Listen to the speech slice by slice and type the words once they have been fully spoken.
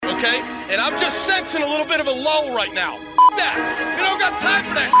okay? And I'm just sensing a little bit of a lull right now. That. We don't got time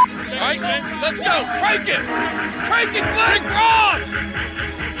for that. All right? Let's go. Crank it. Crank it, Glenn Cross.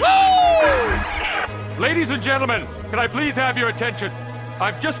 Woo! Ladies and gentlemen, can I please have your attention?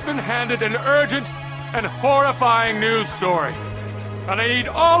 I've just been handed an urgent and horrifying news story. And I need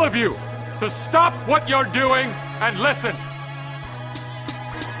all of you to stop what you're doing and listen.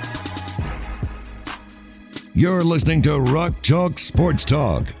 You're listening to Rock Chalk Sports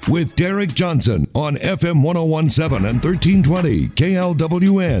Talk with Derek Johnson on FM 1017 and 1320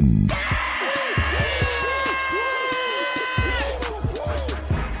 KLWN.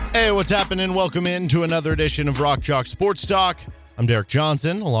 Hey, what's happening? Welcome in to another edition of Rock Chalk Sports Talk. I'm Derek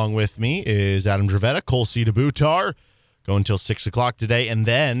Johnson. Along with me is Adam Dravetta, Cole C. DeButar. Go until 6 o'clock today, and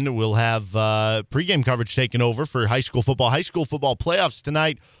then we'll have pregame coverage taken over for high school football. High school football playoffs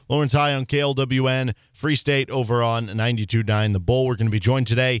tonight. Lawrence High on KLWN, Free State over on 92.9 The Bull. We're going to be joined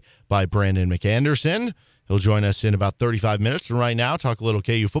today by Brandon McAnderson. He'll join us in about 35 minutes from right now, talk a little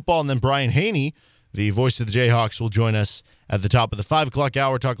KU football, and then Brian Haney, the voice of the Jayhawks, will join us at the top of the 5 o'clock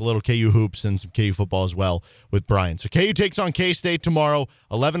hour, talk a little KU hoops and some KU football as well with Brian. So KU takes on K-State tomorrow,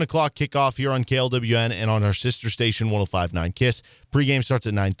 11 o'clock kickoff here on KLWN and on our sister station, 105.9 KISS. Pregame starts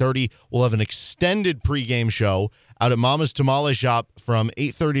at 9:30. We'll have an extended pregame show out at Mama's Tamale Shop from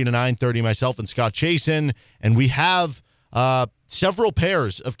 8:30 to 9:30, myself and Scott Chasen. And we have several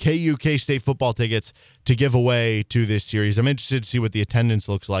pairs of KU K-State football tickets to give away to this series. I'm interested to see what the attendance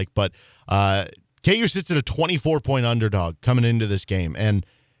looks like, but KU sits at a 24-point underdog coming into this game, and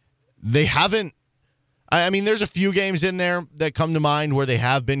they haven't – I mean, there's a few games in there that come to mind where they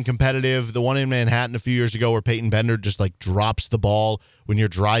have been competitive. The one in Manhattan a few years ago where Peyton Bender just, drops the ball when you're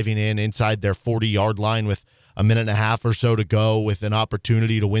driving in inside their 40-yard line with a minute and a half or so to go with an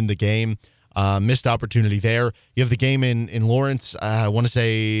opportunity to win the game. Missed opportunity there. You have the game in Lawrence, I want to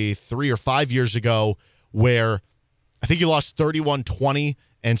say 3 or 5 years ago, where I think you lost 31-20,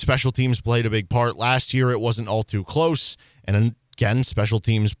 and special teams played a big part. Last year, it wasn't all too close. And again, special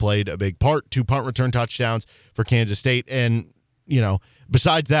teams played a big part. 2 punt return touchdowns for Kansas State. And,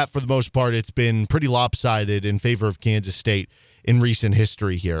 besides that, for the most part, it's been pretty lopsided in favor of Kansas State in recent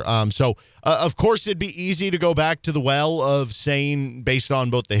history here. Of course, it'd be easy to go back to the well of saying, based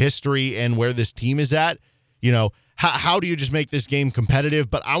on both the history and where this team is at, how do you just make this game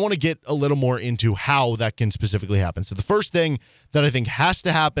competitive? But I want to get a little more into how that can specifically happen. So the first thing that I think has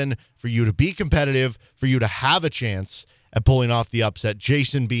to happen for you to be competitive, for you to have a chance at pulling off the upset,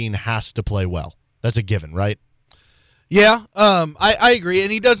 Jason Bean has to play well. That's a given, right? Yeah, I agree.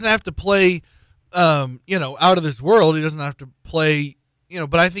 And he doesn't have to play, out of this world. He doesn't have to play,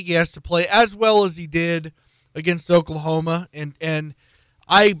 but I think he has to play as well as he did against Oklahoma. And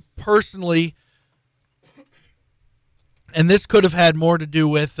I personally... And this could have had more to do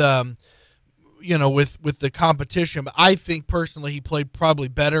with, with the competition. But I think personally he played probably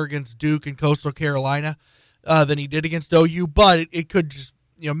better against Duke and Coastal Carolina than he did against OU. But it could just,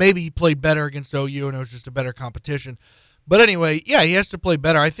 maybe he played better against OU and it was just a better competition. But anyway, yeah, he has to play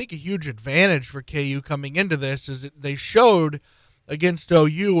better. I think a huge advantage for KU coming into this is that they showed against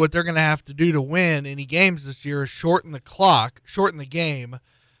OU what they're going to have to do to win any games this year is shorten the clock, shorten the game.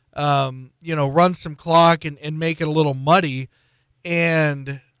 Run some clock and make it a little muddy.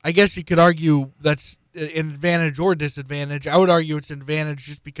 And I guess you could argue that's an advantage or disadvantage. I would argue it's an advantage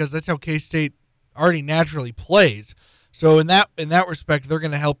just because that's how K-State already naturally plays. So in that respect, they're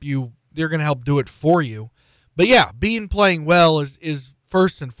going to help you. They're going to help do it for you. But yeah, Bean playing well is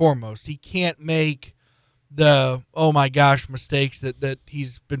first and foremost. He can't make the, oh my gosh, mistakes that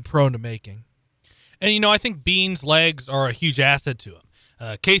he's been prone to making. And, I think Bean's legs are a huge asset to him.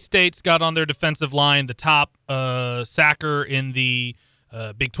 K-State's got on their defensive line the top sacker in the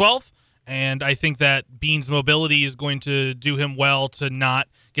Big 12, and I think that Bean's mobility is going to do him well to not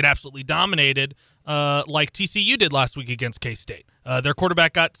get absolutely dominated like TCU did last week against K-State. Their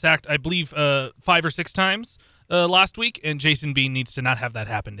quarterback got sacked, I believe, 5 or 6 times last week, and Jason Bean needs to not have that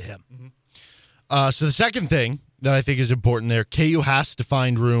happen to him. Mm-hmm. So the second thing that I think is important there, KU has to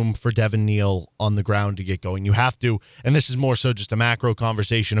find room for Devin Neal on the ground to get going. You have to, and this is more so just a macro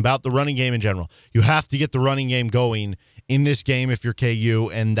conversation about the running game in general. You have to get the running game going in this game if you're KU,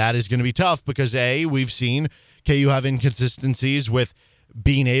 and that is going to be tough because, A, we've seen KU have inconsistencies with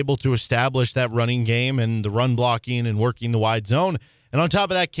being able to establish that running game and the run blocking and working the wide zone. And on top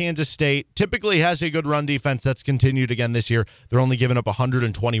of that, Kansas State typically has a good run defense that's continued again this year. They're only giving up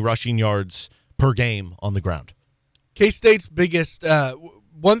 120 rushing yards per game on the ground. K-State's biggest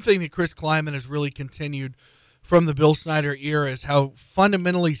one thing that Chris Kleiman has really continued from the Bill Snyder era is how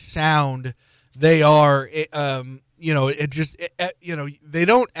fundamentally sound they are, they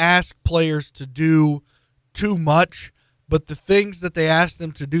don't ask players to do too much, but the things that they ask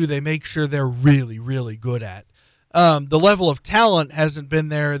them to do, they make sure they're really, really good at. The level of talent hasn't been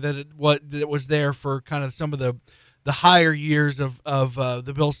there that was there for kind of some of the higher years of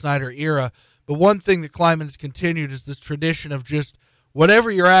the Bill Snyder era. But one thing that Kleiman has continued is this tradition of just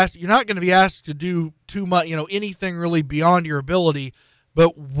whatever you're asked, you're not going to be asked to do too much, anything really beyond your ability.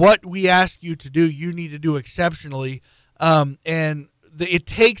 But what we ask you to do, you need to do exceptionally. It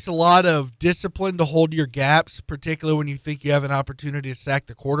takes a lot of discipline to hold your gaps, particularly when you think you have an opportunity to sack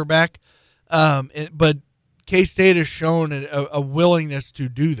the quarterback. But K-State has shown a willingness to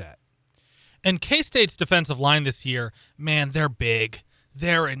do that. And K-State's defensive line this year, man, they're big.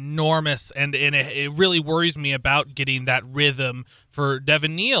 They're enormous, and it really worries me about getting that rhythm for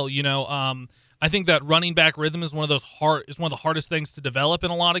Devin Neal. I think that running back rhythm is one of the hardest things to develop in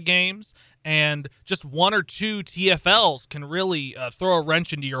a lot of games, and just one or two TFLs can really throw a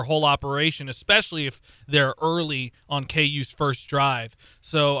wrench into your whole operation, especially if they're early on KU's first drive.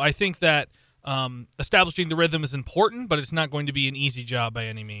 So I think that establishing the rhythm is important, but it's not going to be an easy job by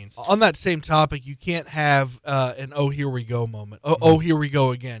any means. On that same topic, you can't have an "oh, here we go" moment. Oh, here we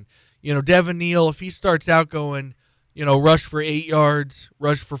go again. Devin Neal, if he starts out going, rush for 8 yards,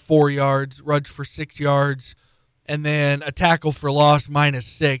 rush for 4 yards, rush for 6 yards, and then a tackle for loss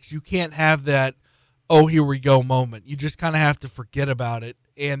 -6, you can't have that "oh, here we go" moment. You just kind of have to forget about it,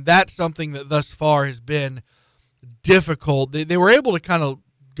 and that's something that thus far has been difficult. They were able to kind of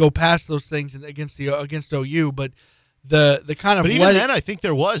go past those things against OU, but the kind of. But even then, I think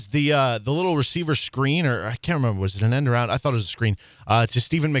there was the little receiver screen, or I can't remember, was it an end around? I thought it was a screen to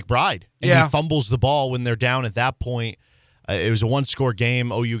Stephen McBride, and he fumbles the ball when they're down at that point. It was a one-score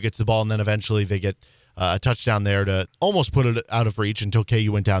game. OU gets the ball, and then eventually they get a touchdown there to almost put it out of reach until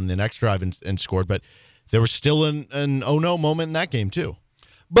KU went down in the next drive and scored. But there was still an oh no moment in that game too.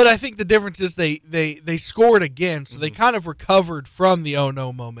 But I think the difference is they scored again, so they kind of recovered from the oh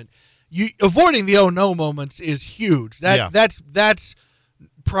no moment. Avoiding the oh no moments is huge. That's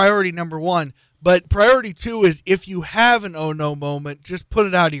priority number one. But priority two is if you have an oh no moment, just put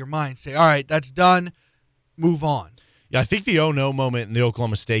it out of your mind. Say, all right, that's done. Move on. Yeah, I think the oh no moment in the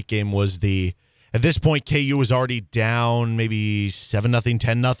Oklahoma State game was at this point KU was already down maybe 7-0,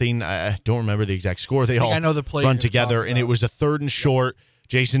 10-0. I don't remember the exact score. I know the play run together, and it was a 3rd and short.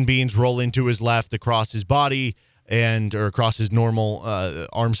 Jason Beans roll into his left across his body or across his normal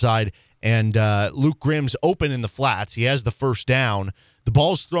arm side, and Luke Grimm's open in the flats. He has the first down. The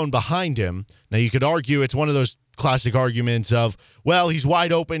ball's thrown behind him. Now, you could argue it's one of those classic arguments of, well, he's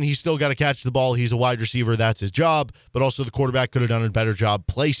wide open. He's still got to catch the ball. He's a wide receiver. That's his job. But also the quarterback could have done a better job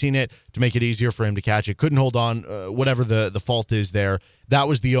placing it to make it easier for him to catch it. Couldn't hold on, whatever the fault is there. That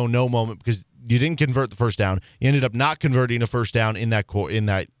was the oh no moment because you didn't convert the first down. You ended up not converting a first down in that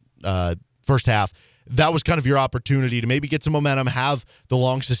first half. That was kind of your opportunity to maybe get some momentum, have the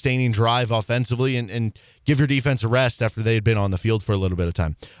long sustaining drive offensively, and give your defense a rest after they had been on the field for a little bit of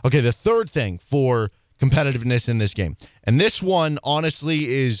time. Okay, the third thing for competitiveness in this game, and this one honestly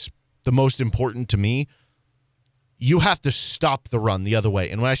is the most important to me. You have to stop the run the other way.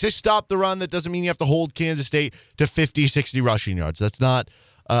 And when I say stop the run, that doesn't mean you have to hold Kansas State to 50, 60 rushing yards. That's not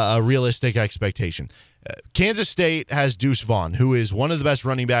a realistic expectation. Kansas State has Deuce Vaughn, who is one of the best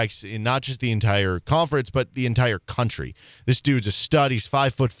running backs in not just the entire conference, but the entire country. This dude's a stud. He's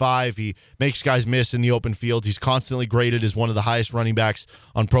 5'5". He makes guys miss in the open field. He's constantly graded as one of the highest running backs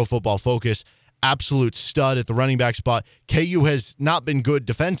on Pro Football Focus. Absolute stud at the running back spot. KU has not been good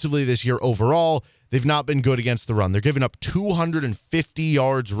defensively this year overall. They've not been good against the run. They're giving up 250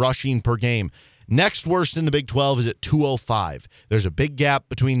 yards rushing per game. Next worst in the Big 12 is at 205. There's a big gap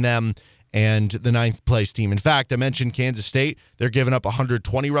between them and the 9th place team. In fact, I mentioned Kansas State. They're giving up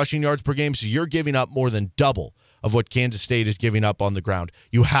 120 rushing yards per game, so you're giving up more than double of what Kansas State is giving up on the ground.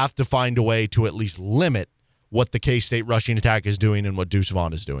 You have to find a way to at least limit what the K-State rushing attack is doing and what Deuce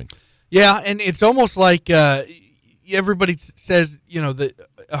Vaughn is doing. Yeah, and it's almost like everybody says, that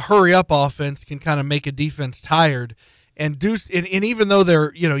a hurry-up offense can kind of make a defense tired. And Deuce, and even though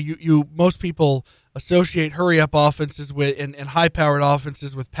they're, most people associate hurry-up offenses with and high-powered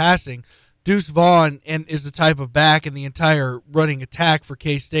offenses with passing, Deuce Vaughn is the type of back, and the entire running attack for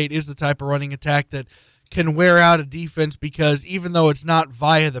K-State is the type of running attack that can wear out a defense because even though it's not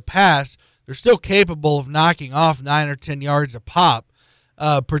via the pass, they're still capable of knocking off 9 or 10 yards a pop.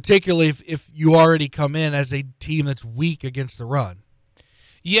 Particularly if you already come in as a team that's weak against the run.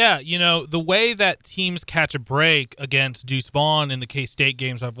 Yeah, the way that teams catch a break against Deuce Vaughn in the K-State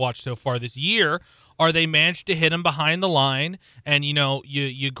games I've watched so far this year Are they managed to hit him behind the line, and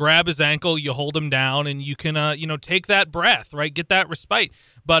you grab his ankle, you hold him down, and you can take that breath, right? Get that respite.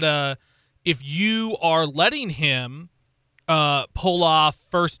 But if you are letting him pull off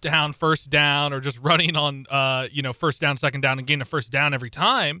first down, or just running on first down, second down, and getting a first down every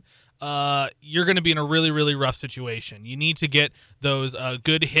time, you're going to be in a really, really rough situation. You need to get those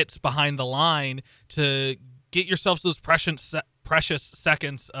good hits behind the line to get yourself those precious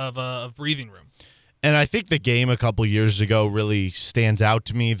seconds of breathing room. And I think the game a couple years ago really stands out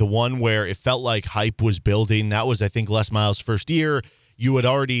to me. The one where it felt like hype was building. That was, I think, Les Miles' first year. You had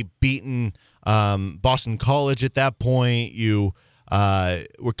already beaten Boston College at that point. You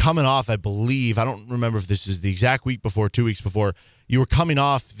were coming off, I believe, I don't remember if this is the exact week before, 2 weeks before, you were coming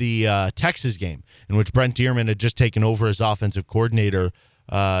off the Texas game in which Brent Dearman had just taken over as offensive coordinator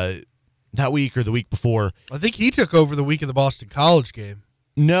that week or the week before. I think he took over the week of the Boston College game.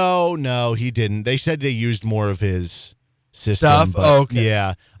 No, he didn't. They said they used more of his system. Stuff? But, okay.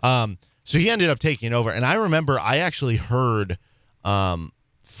 Yeah. So he ended up taking over. And I remember I actually heard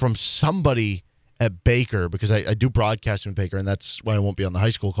from somebody at Baker, because I do broadcast in Baker, and that's why I won't be on the high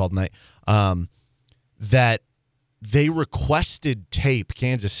school call tonight, that they requested tape,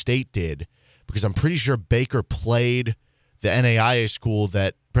 Kansas State did, because I'm pretty sure Baker played the NAIA school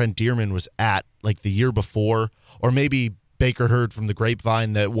that Brent Dearman was at like the year before, or maybe Baker heard from the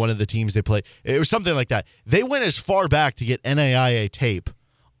grapevine that one of the teams they played, it was something like that. They went as far back to get NAIA tape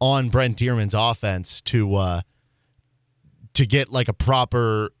on Brent Dearman's offense to get like a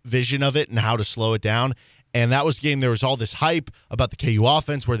proper vision of it and how to slow it down. And that was the game. There was all this hype about the KU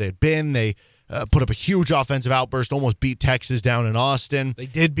offense, where they had been. They put up a huge offensive outburst, almost beat Texas down in Austin. They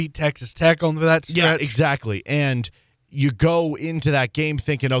did beat Texas Tech on that stretch. Yeah, exactly. And you go into that game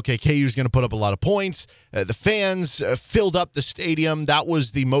thinking, okay, KU's going to put up a lot of points. The fans filled up the stadium. That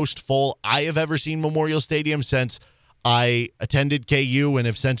was the most full I have ever seen Memorial Stadium since I attended KU and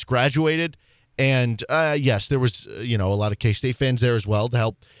have since graduated. And yes, there was a lot of K-State fans there as well to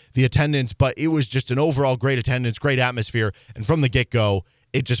help the attendance, but it was just an overall great attendance, great atmosphere. And from the get-go,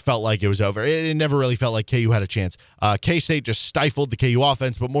 it just felt like it was over. It never really felt like KU had a chance. K-State just stifled the KU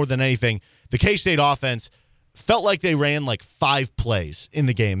offense, but more than anything, the K-State offense felt like they ran like 5 plays in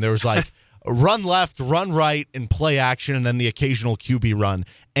the game. There was like run left, run right, and play action, and then the occasional QB run.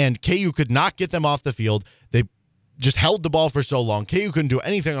 And KU could not get them off the field. They just held the ball for so long. KU couldn't do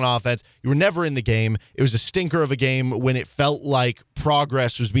anything on offense. You were never in the game. It was a stinker of a game when it felt like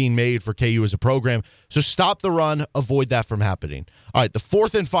progress was being made for KU as a program. So stop the run, avoid that from happening. All right, the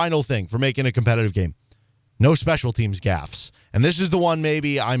fourth and final thing for making a competitive game: no special teams gaffes. And this is the one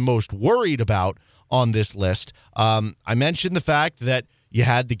maybe I'm most worried about on this list. I mentioned the fact that you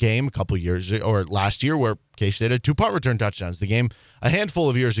had the game a couple years, or last year, where K-State had 2 punt return touchdowns. The game a handful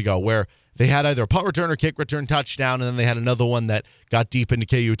of years ago where they had either a punt return or kick return touchdown, and then they had another one that got deep into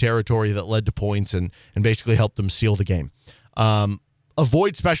KU territory that led to points and basically helped them seal the game.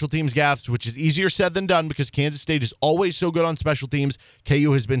 Avoid special teams gaffes, which is easier said than done because Kansas State is always so good on special teams.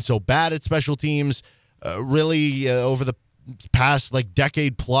 KU has been so bad at special teams really over the past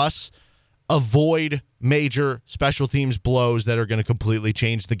decade plus. Avoid major special teams blows that are going to completely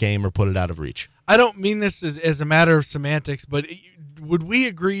change the game or put it out of reach. I don't mean this as a matter of semantics, but would we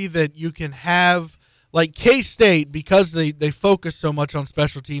agree that you can have, like K-State, because they focus so much on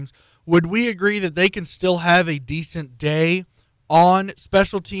special teams, would we agree that they can still have a decent day on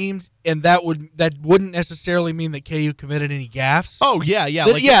special teams, and that wouldn't necessarily mean that KU committed any gaffes? Oh, yeah.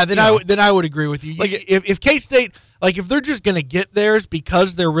 Then I would agree with you. If K-State, if they're just going to get theirs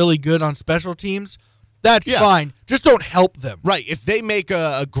because they're really good on special teams, that's fine. Just don't help them. Right. If they make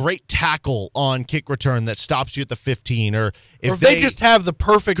a great tackle on kick return that stops you at the 15, or if they just have the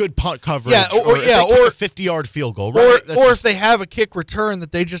perfect good punt coverage, or a 50-yard field goal, right? Or if they have a kick return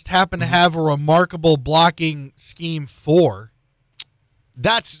that they just happen to have a remarkable blocking scheme for.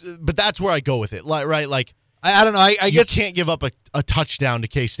 That's where I go with it. Right? I don't know. I guess you can't give up a touchdown to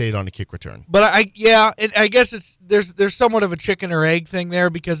K-State on a kick return. But I guess there's somewhat of a chicken or egg thing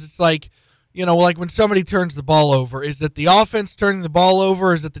there, because it's like when somebody turns the ball over, is it the offense turning the ball over,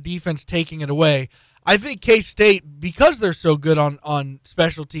 or is it the defense taking it away? I think K-State, because they're so good on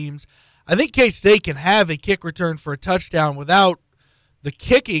special teams, I think K-State can have a kick return for a touchdown without the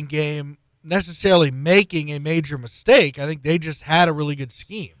kicking game necessarily making a major mistake. I think they just had a really good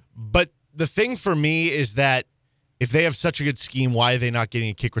scheme. But the thing for me is that if they have such a good scheme, why are they not getting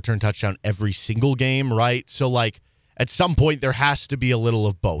a kick return touchdown every single game, right? So, at some point, there has to be a little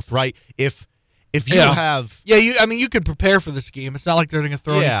of both, right? If you have... Yeah, you could prepare for the scheme. It's not like they're going to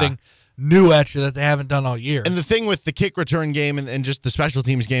throw anything new at you that they haven't done all year. And the thing with the kick return game and just the special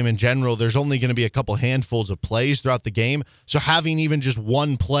teams game in general, there's only going to be a couple handfuls of plays throughout the game. So having even just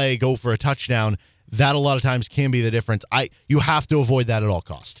one play go for a touchdown, that a lot of times can be the difference. You have to avoid that at all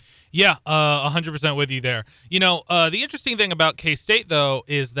costs. Yeah, 100% with you there. The interesting thing about K-State, though,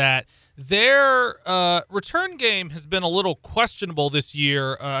 is that their return game has been a little questionable this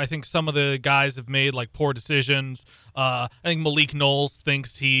year. I think some of the guys have made poor decisions. I think Malik Knowles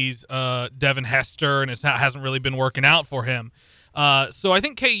thinks he's Devin Hester, and it hasn't really been working out for him. So I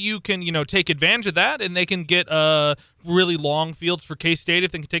think KU can, take advantage of that, and they can get really long fields for K-State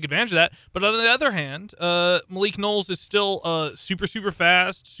if they can take advantage of that. But on the other hand, Malik Knowles is still super, super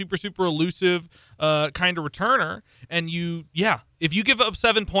fast, super, super elusive kind of returner. And if you give up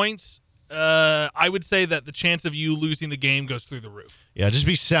 7 points, I would say that the chance of you losing the game goes through the roof. Yeah, just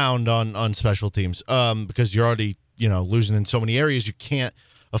be sound on special teams because you're already, losing in so many areas. You can't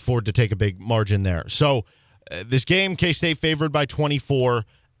afford to take a big margin there. So this game, K-State favored by 24,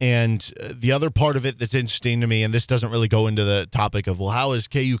 and the other part of it that's interesting to me, and this doesn't really go into the topic of, how is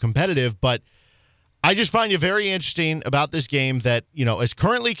KU competitive, but I just find it very interesting about this game that, as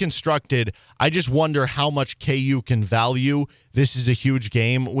currently constructed, I just wonder how much KU can value. This is a huge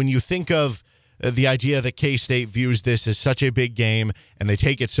game. When you think of the idea that K-State views this as such a big game, and they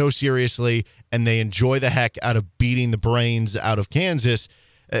take it so seriously, and they enjoy the heck out of beating the brains out of Kansas,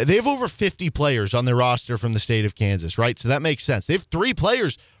 they have over 50 players on their roster from the state of Kansas, right? So that makes sense. They have 3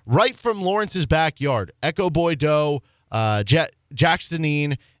 players right from Lawrence's backyard, Echo Boy Doe, Jackson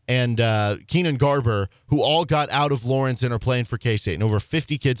Dean, and Keenan Garber, who all got out of Lawrence and are playing for K-State. And over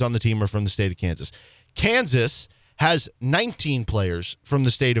 50 kids on the team are from the state of Kansas. Kansas has 19 players from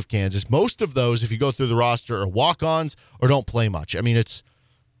the state of Kansas. Most of those, if you go through the roster, are walk-ons or don't play much. I mean, it's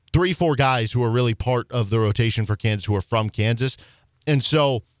 3-4 guys who are really part of the rotation for Kansas who are from Kansas. And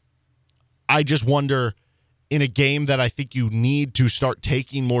so I just wonder, in a game that I think you need to start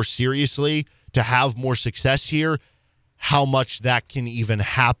taking more seriously to have more success here, how much that can even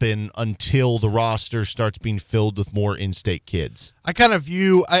happen until the roster starts being filled with more in-state kids. I kind of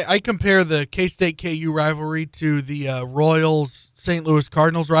I compare the K-State-KU rivalry to the Royals-St. Louis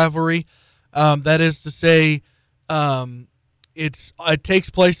Cardinals rivalry. That is to say, it takes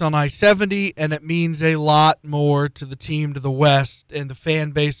place on I-70, and it means a lot more to the team to the west and the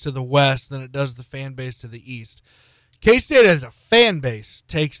fan base to the west than it does the fan base to the east. K-State as a fan base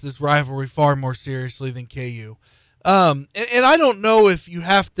takes this rivalry far more seriously than KU. And I don't know if you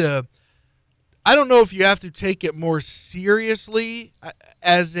have to take it more seriously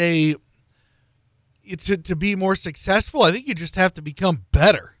as to be more successful. I think you just have to become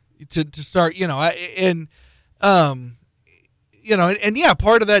better to start,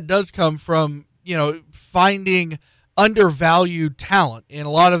 part of that does come from, finding undervalued talent. And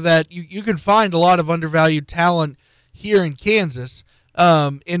a lot of that, you can find a lot of undervalued talent here in Kansas.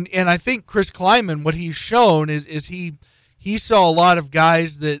 And I think Chris Kleiman, what he's shown is he saw a lot of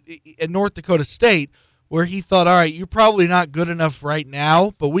guys that at North Dakota State where he thought, all right, you're probably not good enough right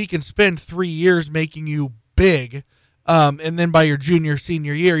now, but we can spend 3 years making you big. And then by your junior,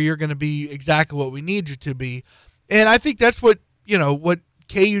 senior year, you're going to be exactly what we need you to be. And I think that's what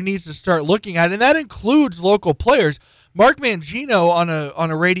KU needs to start looking at, and that includes local players. Mark Mangino on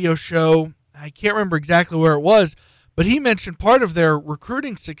a radio show, I can't remember exactly where it was, but he mentioned part of their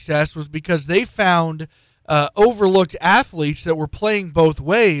recruiting success was because they found overlooked athletes that were playing both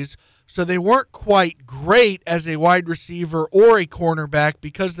ways, so they weren't quite great as a wide receiver or a cornerback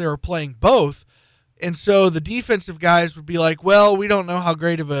because they were playing both. And so the defensive guys would be like, well, we don't know how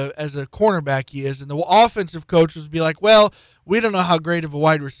great as a cornerback he is. And the offensive coaches would be like, well, we don't know how great of a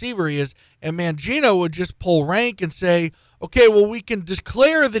wide receiver he is. And Mangino would just pull rank and say, okay, well, we can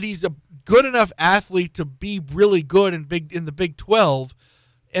declare that he's a good enough athlete to be really good in the Big 12.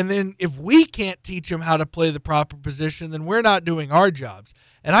 And then if we can't teach him how to play the proper position, then we're not doing our jobs.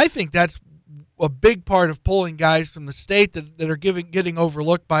 And I think that's a big part of pulling guys from the state that are getting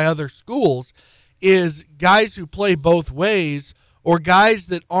overlooked by other schools, is guys who play both ways or guys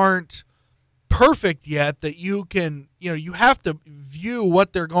that aren't perfect yet, that you can, you have to view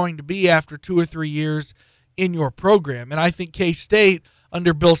what they're going to be after 2 or 3 years in your program. And I think K-State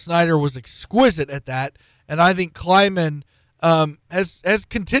under Bill Snyder was exquisite at that. And I think Kleiman has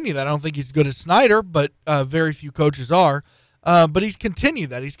continued that. I don't think he's good as Snyder, but very few coaches are. But he's continued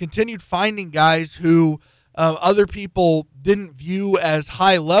that. He's continued finding guys who other people didn't view as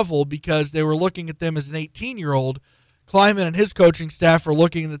high level because they were looking at them as an 18-year-old. Kleiman and his coaching staff are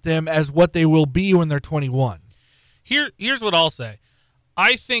looking at them as what they will be when they're 21. Here's what I'll say.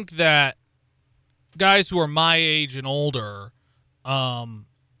 I think that guys who are my age and older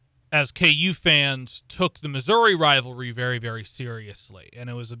as KU fans, took the Missouri rivalry very, very seriously. And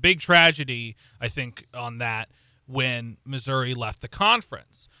it was a big tragedy, I think, on that when Missouri left the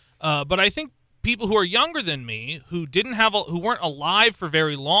conference. But I think people who are younger than me, who weren't alive for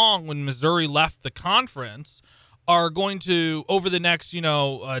very long when Missouri left the conference, are going to, over the next,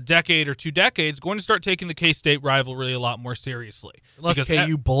 decade or 2 decades, going to start taking the K-State rivalry a lot more seriously. Unless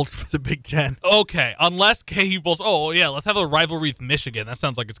KU bolts for the Big Ten. Okay, unless KU bolts. Oh, yeah, let's have a rivalry with Michigan. That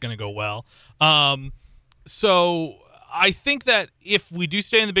sounds like it's going to go well. So I think that if we do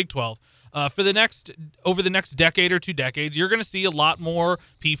stay in the Big 12, over the next decade or 2 decades, you're going to see a lot more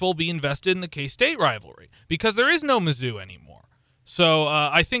people be invested in the K-State rivalry because there is no Mizzou anymore. So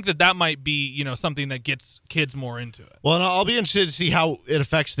I think that might be, something that gets kids more into it. Well, and I'll be interested to see how it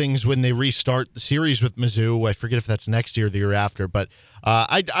affects things when they restart the series with Mizzou. I forget if that's next year or the year after, but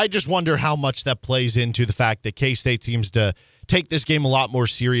I just wonder how much that plays into the fact that K-State seems to take this game a lot more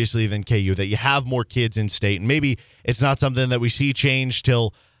seriously than KU, that you have more kids in state. And maybe it's not something that we see change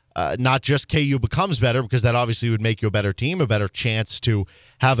till not just KU becomes better, because that obviously would make you a better team, a better chance to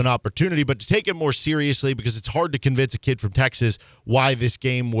have an opportunity, but to take it more seriously, because it's hard to convince a kid from Texas why this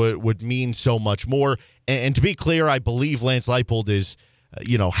game would mean so much more. And to be clear, I believe Lance Leipold is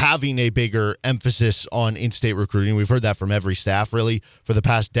having a bigger emphasis on in-state recruiting. We've heard that from every staff, really, for the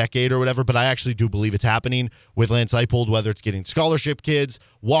past decade or whatever, but I actually do believe it's happening with Lance Leipold, whether it's getting scholarship kids,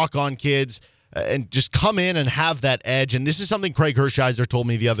 walk-on kids, and just come in and have that edge. And this is something Craig Hershiser told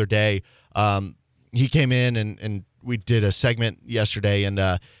me the other day. He came in and we did a segment yesterday, and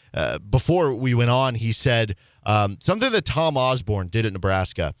before we went on, he said something that Tom Osborne did at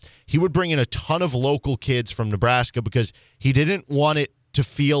Nebraska. He would bring in a ton of local kids from Nebraska because he didn't want it to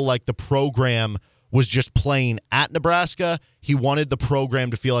feel like the program was just playing at Nebraska. He wanted the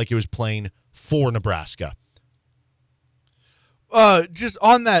program to feel like it was playing for Nebraska. Just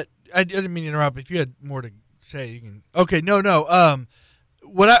on that, I didn't mean to interrupt. If you had more to say, you can. Okay, no.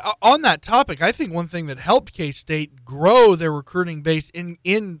 On that topic, I think one thing that helped K-State grow their recruiting base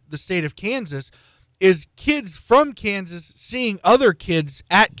in the state of Kansas is kids from Kansas seeing other kids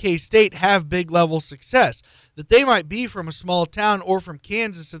at K-State have big level success. That they might be from a small town or from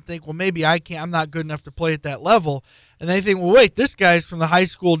Kansas and think, well, maybe I'm not good enough to play at that level. And they think, well, wait, this guy's from the high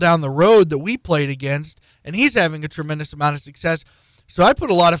school down the road that we played against, and he's having a tremendous amount of success. So I put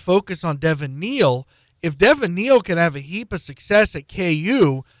a lot of focus on Devin Neal. If Devin Neal can have a heap of success at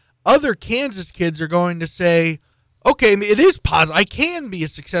KU, other Kansas kids are going to say, okay, it is possible. I can be a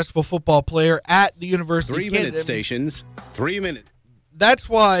successful football player at the University of Kansas. 3-minute stations, 3 minutes. That's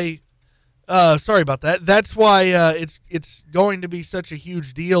why, sorry about that. That's why it's going to be such a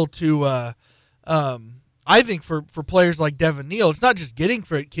huge deal to, I think, for players like Devin Neal. It's not just getting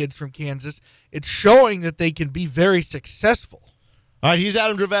for kids from Kansas. It's showing that they can be very successful. All right, he's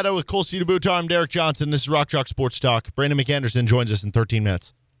Adam Dravetta with Cole Cedar-Butar. I'm Derek Johnson. This is Rock Chalk Sports Talk. Brandon McAnderson joins us in 13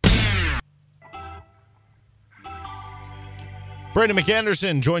 minutes. Brandon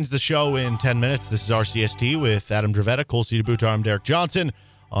McAnderson joins the show in 10 minutes. This is RCST with Adam Dravetta, Cole Cedar-Butar. I'm Derek Johnson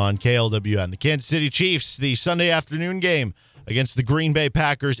on KLWN. The Kansas City Chiefs, the Sunday afternoon game against the Green Bay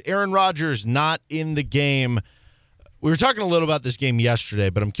Packers. Aaron Rodgers not in the game. We were talking a little about this game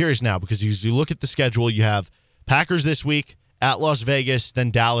yesterday, but I'm curious now because as you look at the schedule, you have Packers this week, at Las Vegas,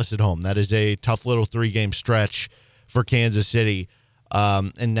 then Dallas at home. That is a tough little 3-game stretch for Kansas City.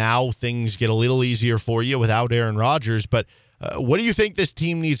 And now things get a little easier for you without Aaron Rodgers. But what do you think this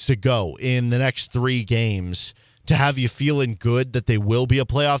team needs to go in the next 3 games to have you feeling good that they will be a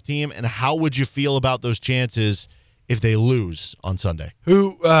playoff team? And how would you feel about those chances if they lose on Sunday?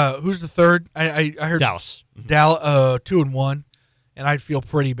 Who's the third? I heard Dallas. 2-1, and I'd feel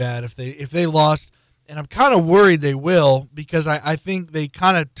pretty bad if they lost. And I'm kind of worried they will because I think they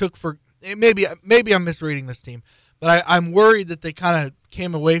kind of took for maybe I'm misreading this team, but I'm worried that they kind of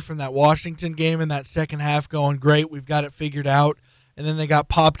came away from that Washington game in that second half going, great, we've got it figured out, and then they got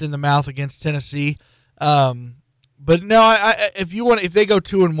popped in the mouth against Tennessee. But no, if they go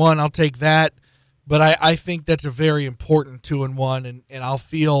 2-1, I'll take that. But I think that's a very important 2-1, and I'll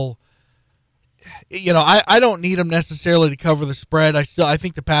feel. I don't need them necessarily to cover the spread. I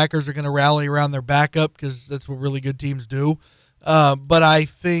think the Packers are going to rally around their backup because that's what really good teams do. But I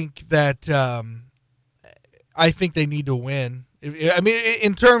think that they need to win.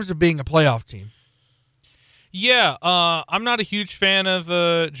 In terms of being a playoff team. Yeah, I'm not a huge fan of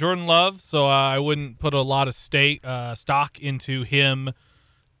Jordan Love, so I wouldn't put a lot of stock into him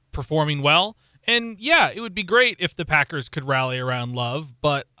performing well. And yeah, it would be great if the Packers could rally around Love,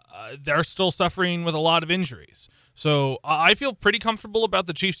 but they're still suffering with a lot of injuries. So I feel pretty comfortable about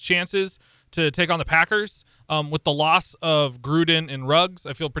the Chiefs' chances to take on the Packers. With the loss of Gruden and Ruggs,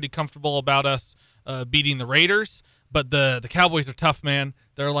 I feel pretty comfortable about us beating the Raiders. But the Cowboys are tough, man.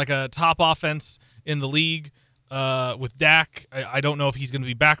 They're like a top offense in the league with Dak. I don't know if he's going to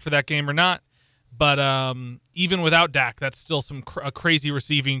be back for that game or not. But even without Dak, that's still a crazy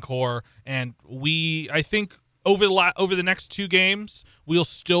receiving core. And I think over the next 2 games, we'll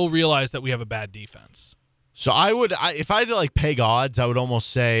still realize that we have a bad defense. So if I had to like peg odds, I would almost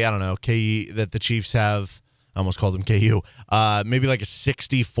say, I don't know, that the Chiefs have, I almost called them KU, maybe like a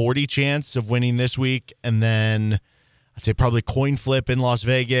 60-40 chance of winning this week. And then I'd say probably coin flip in Las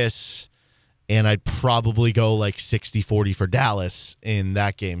Vegas. And I'd probably go like 60-40 for Dallas in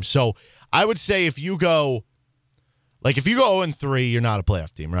that game. So I would say if you go 0-3, you're not a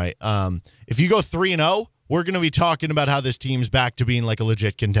playoff team, right? If you go 3-0, we're going to be talking about how this team's back to being like a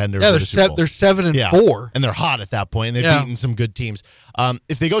legit contender. Yeah, for the Super Bowl. they're 7-4, and they're hot at that point. And they've beaten some good teams.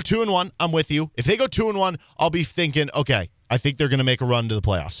 If they go 2-1, I'm with you. If they go 2-1, I'll be thinking, okay, I think they're going to make a run to the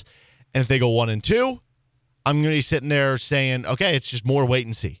playoffs. And if they go 1-2, I'm going to be sitting there saying, okay, it's just more wait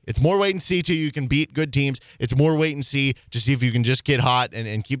and see. It's more wait and see till you can beat good teams. It's more wait and see to see if you can just get hot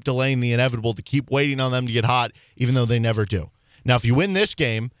and keep delaying the inevitable, to keep waiting on them to get hot, even though they never do. Now, if you win this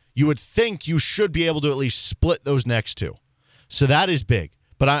game, you would think you should be able to at least split those next 2. So that is big.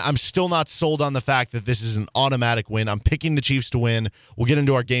 But I'm still not sold on the fact that this is an automatic win. I'm picking the Chiefs to win. We'll get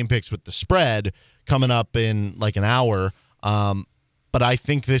into our game picks with the spread coming up in like an hour. But I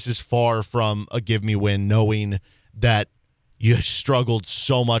think this is far from a give me win, knowing that you struggled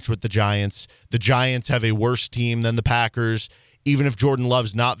so much with the Giants. The Giants have a worse team than the Packers. Even if Jordan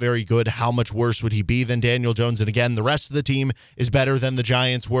Love's not very good, how much worse would he be than Daniel Jones? And again, the rest of the team is better than the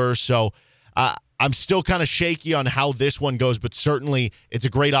Giants were. So I'm still kind of shaky on how this one goes, but certainly it's a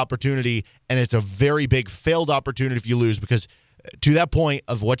great opportunity, and it's a very big failed opportunity if you lose, because to that point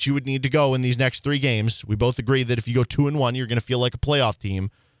of what you would need to go in these next 3 games, we both agree that if you go 2-1, you're going to feel like a playoff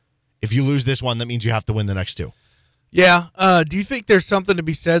team. If you lose this one, that means you have to win the next 2. Yeah. Do you think there's something to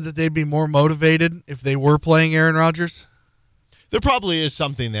be said that they'd be more motivated if they were playing Aaron Rodgers? There probably is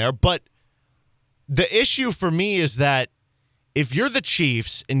something there, but the issue for me is that if you're the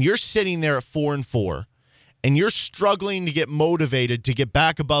Chiefs and you're sitting there at 4-4 and you're struggling to get motivated to get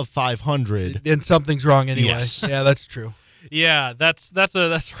back above 500, then something's wrong anyway. Yes. Yeah, that's true. Yeah, that's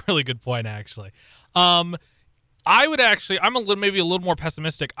a really good point, actually. I would actually, maybe a little more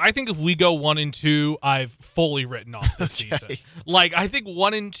pessimistic. I think if we go 1-2, I've fully written off this season. Like, I think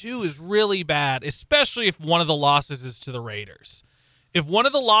 1-2 is really bad, especially if one of the losses is to the Raiders. If one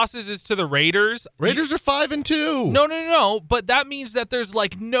of the losses is to the Raiders are 5-2. No. But that means that there's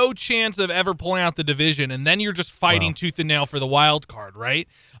like no chance of ever pulling out the division, and then you're just fighting tooth and nail for the wild card, right?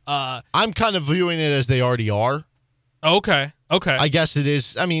 I'm kind of viewing it as they already are. Okay. I guess it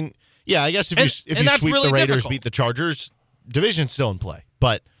is. I mean, yeah, I guess if you sweep really the Raiders, difficult. beat the Chargers, division's still in play.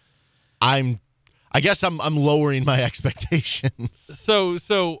 But I guess I'm lowering my expectations.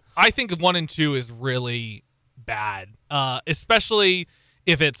 So I think 1-2 is really bad, especially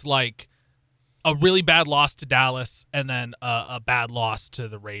if it's like a really bad loss to Dallas and then a bad loss to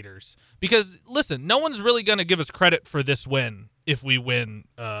the Raiders. Because listen, no one's really going to give us credit for this win if we win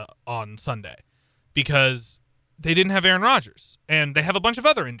on Sunday, because they didn't have Aaron Rodgers, and they have a bunch of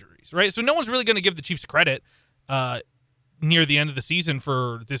other injuries, right? So no one's really going to give the Chiefs credit near the end of the season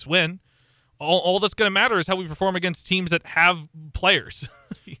for this win. All that's going to matter is how we perform against teams that have players.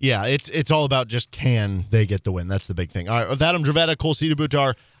 Yeah, it's all about just can they get the win. That's the big thing. All right, with Adam Dravetta, Cole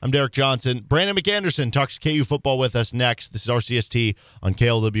Cedar-Boutar, I'm Derek Johnson. Brandon McAnderson talks KU football with us next. This is RCST on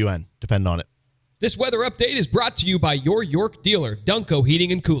KLWN. Depend on it. This weather update is brought to you by your York dealer, Dunco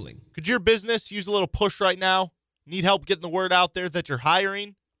Heating and Cooling. Could your business use a little push right now? Need help getting the word out there that you're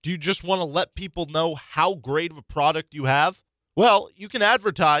hiring? Do you just want to let people know how great of a product you have? Well, you can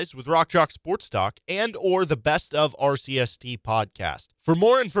advertise with Rock Chalk Sports Talk and or the Best of RCST podcast. For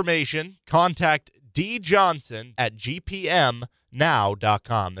more information, contact D. Johnson at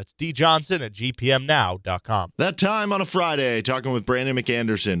GPMnow.com. That's D. Johnson at GPMnow.com. That time on a Friday, talking with Brandon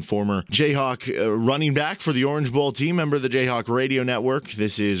McAnderson, former Jayhawk running back for the Orange Bowl team, member of the Jayhawk Radio Network.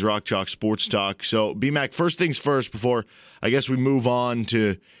 This is Rock Chalk Sports Talk. So, BMAC, first things first, before I guess we move on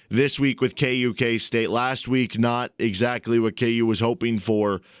to this week with KU K-State. Last week, not exactly what KU was hoping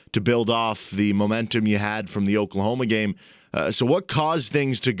for to build off the momentum you had from the Oklahoma game. So what caused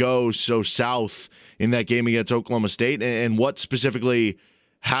things to go so south in that game against Oklahoma State, and what specifically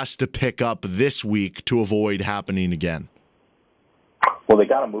has to pick up this week to avoid happening again? Well, they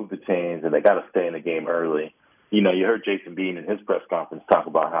got to move the chains, and they got to stay in the game early. You know, you heard Jason Bean in his press conference talk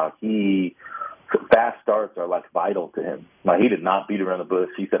about how he fast starts are like vital to him. Like, he did not beat around the bush.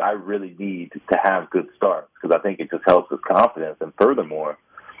 He said, I really need to have good starts because I think it just helps his confidence. And furthermore,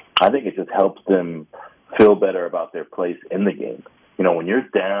 I think it just helps them feel better about their place in the game. You know, when you're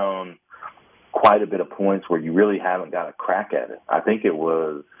down quite a bit of points where you really haven't got a crack at it. I think it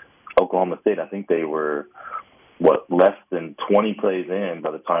was Oklahoma State. I think they were, less than 20 plays in by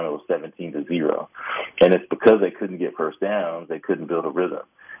the time it was 17-0. And it's because they couldn't get first downs, they couldn't build a rhythm.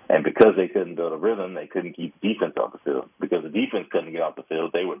 And because they couldn't build a rhythm, they couldn't keep defense off the field. Because the defense couldn't get off the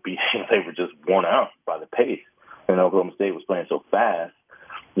field, they were just worn out by the pace. And Oklahoma State was playing so fast,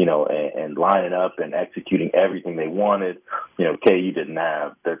 you know, and lining up and executing everything they wanted. You know, KU didn't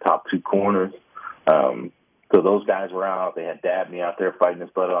have their top two corners. So those guys were out. They had Dabney out there fighting his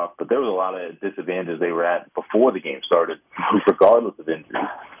butt off. But there was a lot of disadvantages they were at before the game started, regardless of injuries.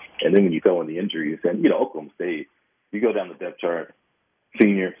 And then when you throw in the injuries, and, you know, Oklahoma State, you go down the depth chart,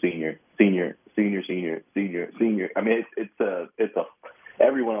 senior. I mean, it's a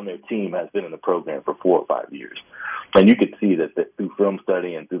everyone on their team has been in the program for 4 or 5 years. And you could see that through film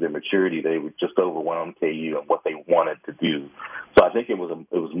study and through their maturity, they would just overwhelm KU and what they wanted to do. So I think it was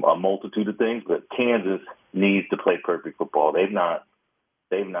a multitude of things, but Kansas needs to play perfect football. They've not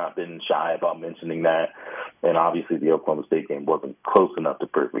been shy about mentioning that. And obviously the Oklahoma State game wasn't close enough to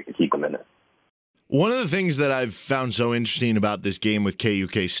perfect to keep them in it. One of the things that I've found so interesting about this game with KU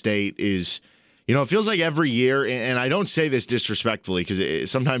State is, you know, it feels like every year, and I don't say this disrespectfully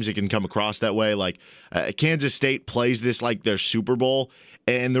because sometimes it can come across that way, like Kansas State plays this like their Super Bowl.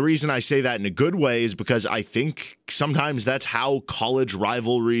 And the reason I say that in a good way is because I think sometimes that's how college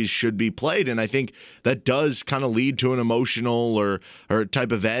rivalries should be played. And I think that does kind of lead to an emotional or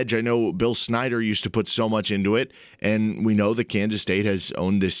type of edge. I know Bill Snyder used to put so much into it, and we know that Kansas State has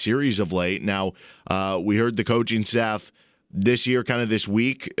owned this series of late. Now, we heard the coaching staff this year, kind of this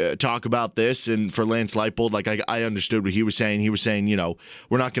week, talk about this. And for Lance Leipold, like I understood what he was saying. He was saying, you know,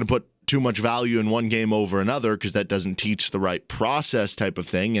 we're not going to put too much value in one game over another because that doesn't teach the right process type of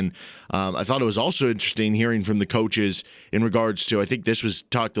thing. And I thought it was also interesting hearing from the coaches in regards to, I think this was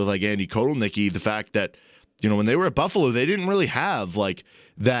talked with like Andy Kotelnicki, the fact that, you know, when they were at Buffalo, they didn't really have like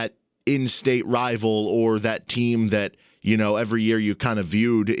that in-state rival or that team that, you know, every year you kind of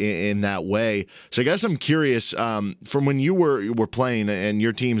viewed in that way. So I guess I'm curious, from when you were playing and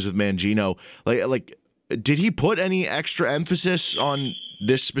your teams with Mangino, like did he put any extra emphasis on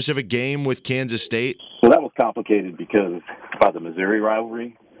this specific game with Kansas State? Well, that was complicated because by the Missouri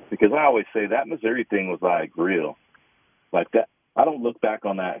rivalry. Because I always say that Missouri thing was like real, like that. I don't look back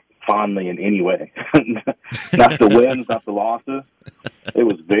on that fondly in any way. Not the wins, not the losses. It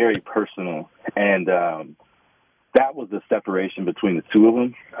was very personal, and that was the separation between the two of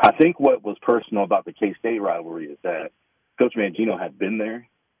them. I think what was personal about the K-State rivalry is that Coach Mangino had been there,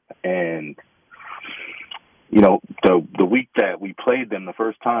 and you know, the week that we played them the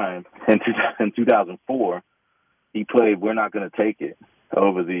first time in 2004, he played "We're Not Going to Take It"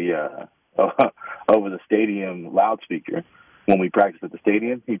 over the stadium loudspeaker when we practiced at the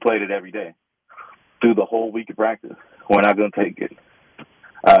stadium. He played it every day through the whole week of practice. We're not going to take it.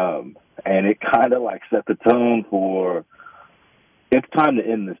 And it kind of like set the tone for it's time to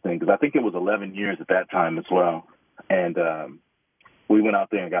end this thing, because I think it was 11 years at that time as well. And we went out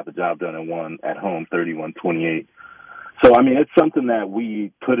there and got the job done and won at home 31-28. So, I mean, it's something that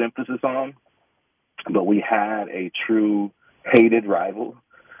we put emphasis on, but we had a true hated rival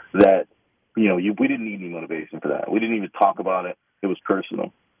that, you know, we didn't need any motivation for that. We didn't even talk about it. It was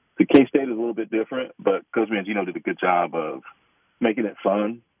personal. The K-State is a little bit different, but Coach Mangino did a good job of making it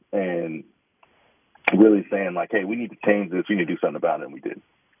fun and really saying, like, hey, we need to change this. We need to do something about it, and we did.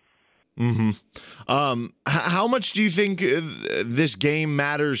 Mm-hmm. How much do you think this game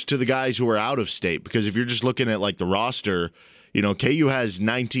matters to the guys who are out of state? Because if you're just looking at, like, the roster, you know, KU has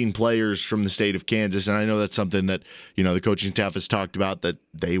 19 players from the state of Kansas, and I know that's something that, you know, the coaching staff has talked about, that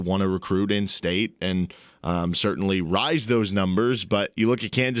they want to recruit in state and certainly rise those numbers. But you look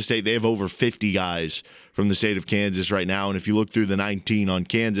at Kansas State, they have over 50 guys from the state of Kansas right now, and if you look through the 19 on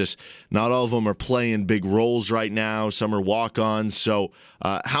Kansas, not all of them are playing big roles right now. Some are walk-ons. So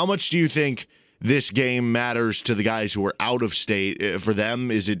how much do you think this game matters to the guys who are out of state? For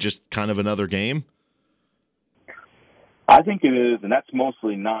them, is it just kind of another game? I think it is, and that's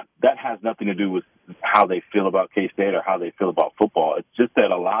mostly not – that has nothing to do with how they feel about K-State or how they feel about football. It's just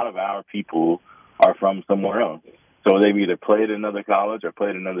that a lot of our people are from somewhere else. So they've either played at another college or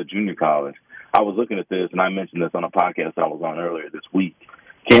played at another junior college. I was looking at this, and I mentioned this on a podcast I was on earlier this week.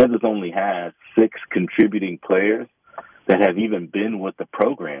 Kansas only has 6 contributing players that have even been with the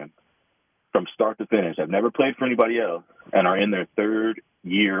program from start to finish. Have never played for anybody else and are in their 3rd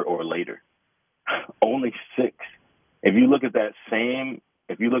year or later. only 6. If you look at that same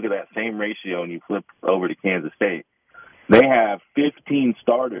ratio and you flip over to Kansas State, they have 15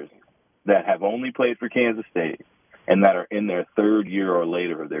 starters that have only played for Kansas State and that are in their 3rd year or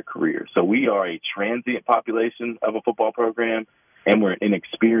later of their career. So we are a transient population of a football program, and we're an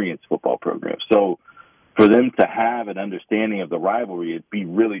inexperienced football program. So for them to have an understanding of the rivalry, it'd be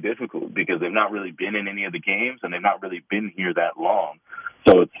really difficult because they've not really been in any of the games and they've not really been here that long.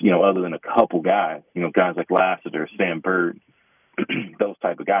 So it's, other than a couple guys, guys like Lassiter, Sam Bird, those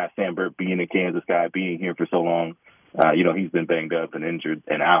type of guys, Sam Bird being a Kansas guy, being here for so long, he's been banged up and injured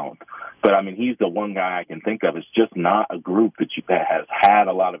and out. But, he's the one guy I can think of. It's just not a group that has had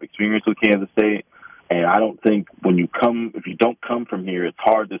a lot of experience with Kansas State. And I don't think if you don't come from here, it's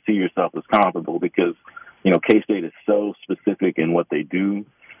hard to see yourself as comparable because, K-State is so specific in what they do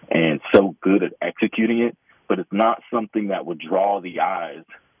and so good at executing it, but it's not something that would draw the eyes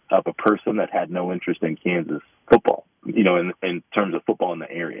of a person that had no interest in Kansas football, in terms of football in the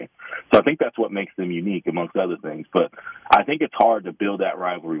area. So I think that's what makes them unique amongst other things. But I think it's hard to build that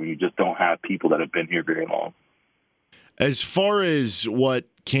rivalry when you just don't have people that have been here very long. As far as what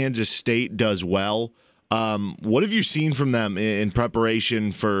Kansas State does well, what have you seen from them in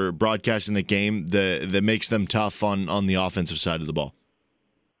preparation for broadcasting the game that makes them tough on the offensive side of the ball?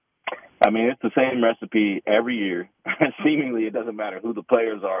 It's the same recipe every year. Seemingly, it doesn't matter who the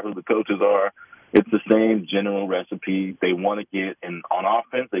players are, who the coaches are. It's the same general recipe. They want to get on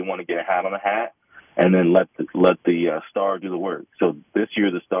offense. They want to get a hat on a hat, and then let the star do the work. So this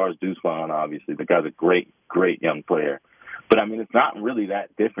year, the star is Deuce Vaughn. Obviously, the guy's a great young player. But it's not really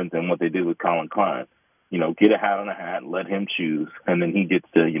that different than what they did with Colin Klein. Get a hat on a hat, let him choose, and then he gets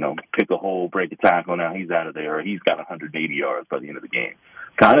to, pick a hole, break a tackle, now he's out of there, or he's got 180 yards by the end of the game.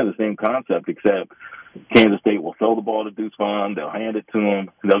 Kind of the same concept, except Kansas State will throw the ball to Deuce Vaughn, they'll hand it to him,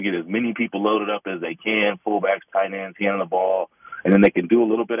 they'll get as many people loaded up as they can, fullbacks, tight ends, handing the ball, and then they can do a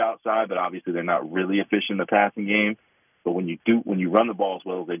little bit outside, but obviously they're not really efficient in the passing game. But when you run the ball as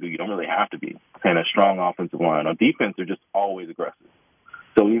well as they do, you don't really have to be. And a strong offensive line. On defense, they're just always aggressive.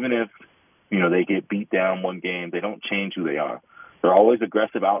 So even if they get beat down one game, they don't change who they are. They're always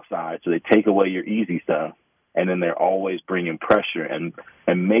aggressive outside, so they take away your easy stuff, and then they're always bringing pressure and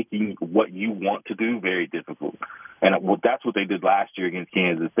making what you want to do very difficult. And that's what they did last year against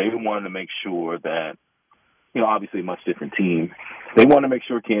Kansas. They wanted to make sure that, obviously a much different team, they wanted to make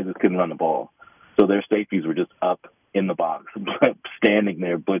sure Kansas couldn't run the ball. So their safeties were just up in the box, standing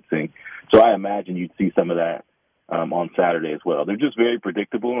there blitzing. So I imagine you'd see some of that on Saturday as well. They're just very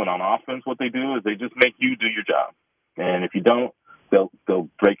predictable, and on offense, what they do is they just make you do your job. And if you don't, they'll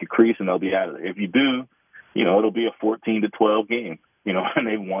break a crease and they'll be out of there. If you do, it'll be a 14-12 game. And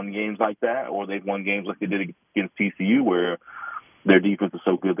they've won games like that, or they've won games like they did against TCU where their defense is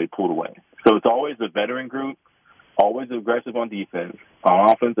so good they pulled away. So it's always a veteran group, always aggressive on defense. On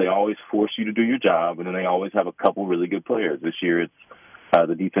offense, they always force you to do your job, and then they always have a couple really good players. This year it's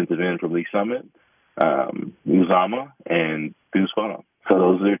the defensive end from Lee Summit, Uzama, and Deuce Vaughn. So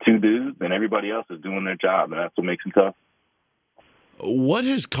those are their two dudes, and everybody else is doing their job, and that's what makes them tough. What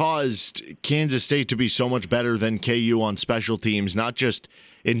has caused Kansas State to be so much better than KU on special teams, not just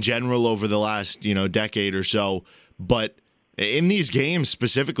in general over the last, decade or so, but in these games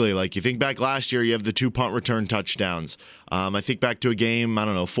specifically? Like, you think back last year, you have the 2 punt return touchdowns. I think back to a game,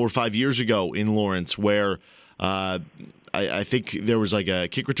 4 or 5 years ago in Lawrence where I think there was like a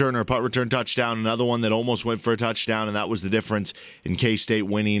kick return or a punt return touchdown, another one that almost went for a touchdown, and that was the difference in K-State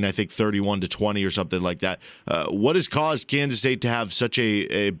winning, I think, 31-20 or something like that. What has caused Kansas State to have such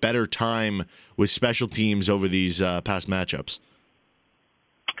a better time with special teams over these past matchups?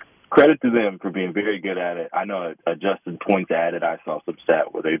 Credit to them for being very good at it. I know adjusted points added, I saw some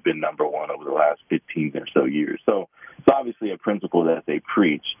stat where they've been number one over the last 15 or so years. So it's obviously a principle that they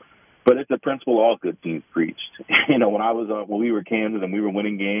preach. But it's a principle all good teams preached. When we were Kansas and we were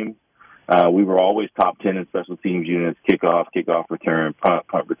winning games, we were always top 10 in special teams units, kickoff return,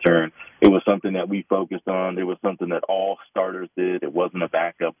 punt return. It was something that we focused on. It was something that all starters did. It wasn't a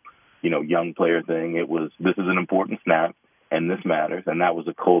backup, young player thing. It was, this is an important snap, and this matters, and that was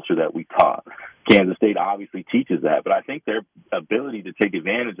a culture that we taught. Kansas State obviously teaches that, but I think their ability to take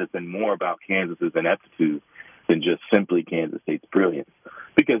advantage has been more about Kansas's ineptitude than just simply Kansas State's brilliance,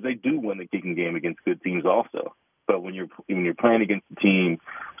 because they do win the kicking game against good teams also. But when you're playing against a team,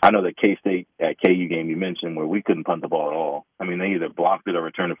 I know that K-State at KU game you mentioned where we couldn't punt the ball at all. They either blocked it or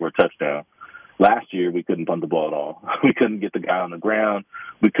returned it for a touchdown. Last year, we couldn't punt the ball at all. We couldn't get the guy on the ground.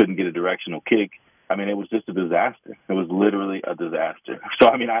 We couldn't get a directional kick. It was just a disaster. It was literally a disaster. So,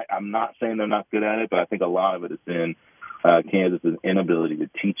 I'm not saying they're not good at it, but I think a lot of it has been Kansas' inability to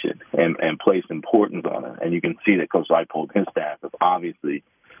teach it and place importance on it. And you can see that Coach Leipold and his staff have obviously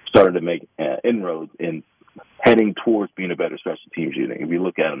started to make inroads in heading towards being a better special teams unit. If you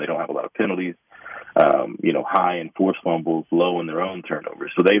look at them, they don't have a lot of penalties, high in forced fumbles, low in their own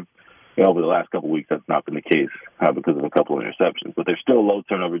turnovers. So they've, over the last couple of weeks, that's not been the case because of a couple of interceptions. But they're still a low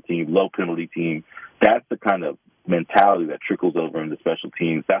turnover team, low penalty team. That's the kind of mentality that trickles over into special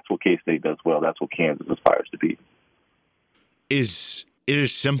teams. That's what K-State does well. That's what Kansas aspires to be. Is it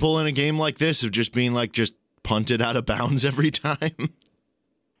as simple in a game like this of just being like just punted out of bounds every time?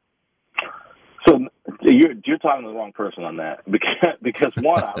 So you're talking to the wrong person on that because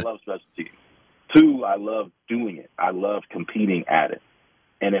one, I love special teams. Two, I love doing it. I love competing at it.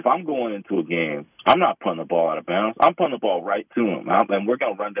 And if I'm going into a game, I'm not punting the ball out of bounds. I'm punting the ball right to them, and we're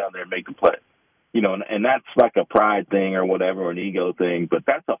going to run down there and make the play. And that's like a pride thing or whatever, or an ego thing, but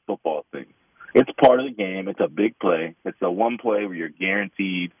that's a football thing. It's part of the game. It's a big play. It's a one play where you're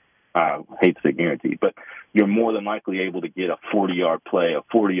guaranteed. I hate to say guaranteed, but you're more than likely able to get a 40-yard play,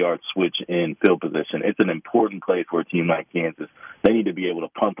 a 40-yard switch in field position. It's an important play for a team like Kansas. They need to be able to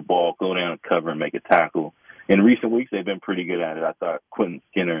punt the ball, go down and cover, and make a tackle. In recent weeks, they've been pretty good at it. I thought Quentin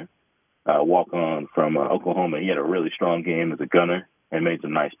Skinner, walk-on from Oklahoma, he had a really strong game as a gunner and made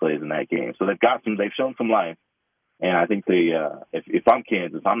some nice plays in that game. So they've shown some life. And I think if I'm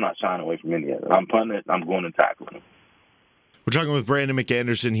Kansas, I'm not shying away from any of it. I'm punting it. I'm going and tackling it. We're talking with Brandon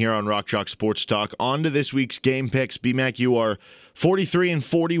McAnderson here on Rock Chalk Sports Talk. On to this week's game picks. BMAC, you are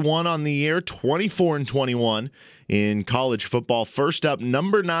 43-41 on the year, 24-21 in college football. First up,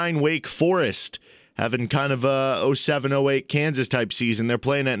 number 9 Wake Forest, having kind of a 07-08 Kansas type season. They're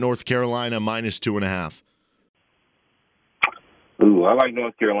playing at North Carolina -2.5. Ooh, I like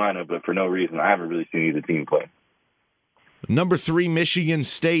North Carolina, but for no reason. I haven't really seen either team play. Number 3 Michigan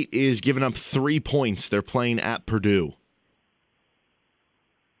State is giving up 3 points. They're playing at Purdue.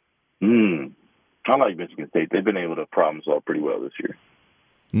 I like Michigan State. They've been able to problem solve pretty well this year.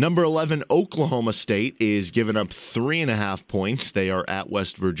 Number 11 Oklahoma State is giving up 3.5 points. They are at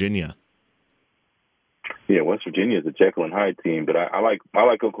West Virginia. Yeah, West Virginia is a Jekyll and Hyde team, but I like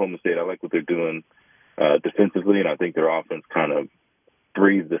Oklahoma State. I like what they're doing defensively, and I think their offense kind of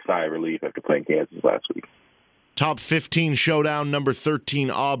breathed a sigh of relief after playing Kansas last week. Top 15 showdown, number 13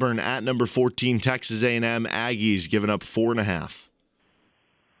 Auburn at number 14 Texas A&M. Aggies giving up 4.5.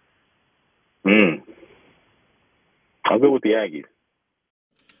 I'll go with the Aggies.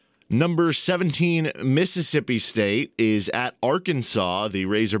 Number 17 Mississippi State is at Arkansas. The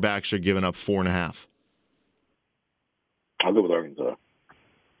Razorbacks are giving up 4.5. I'll go with Arkansas.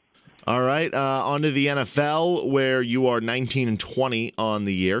 All right, on to the NFL, where you are 19-20 on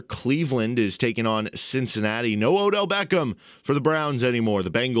the year. Cleveland is taking on Cincinnati. No Odell Beckham for the Browns anymore.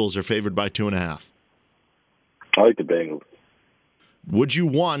 The Bengals are favored by 2.5. I like the Bengals. Would you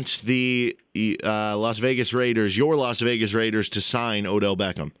want the Las Vegas Raiders, your Las Vegas Raiders, to sign Odell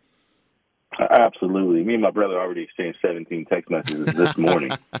Beckham? Absolutely. Me and my brother already exchanged 17 text messages this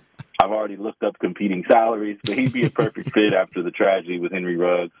morning. I've already looked up competing salaries, but he'd be a perfect fit after the tragedy with Henry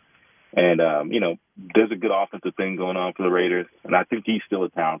Ruggs. And, there's a good offensive thing going on for the Raiders, and I think he's still a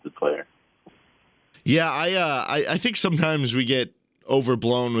talented player. Yeah, I think sometimes we get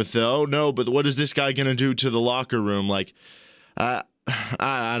overblown with but what is this guy going to do to the locker room? Like, I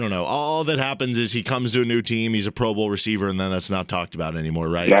don't know. All that happens is he comes to a new team, he's a Pro Bowl receiver, and then that's not talked about anymore,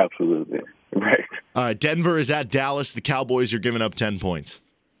 right? Absolutely. Right. All right, Denver is at Dallas. The Cowboys are giving up 10 points.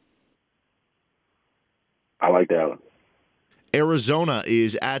 I like Dallas. Arizona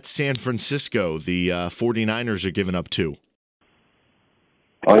is at San Francisco. The 49ers are giving up 2.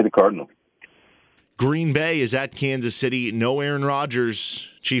 I like the Cardinals. Green Bay is at Kansas City. No Aaron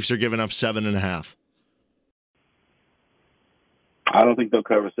Rodgers. Chiefs are giving up 7.5. I don't think they'll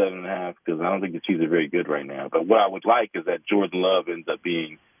cover 7.5 because I don't think the Chiefs are very good right now. But what I would like is that Jordan Love ends up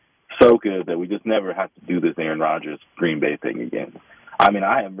being so good that we just never have to do this Aaron Rodgers Green Bay thing again. I mean,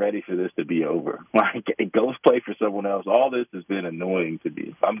 I am ready for this to be over. Like, go play for someone else. All this has been annoying to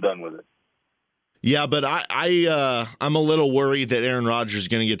me. I'm done with it. Yeah, but I'm a little worried that Aaron Rodgers is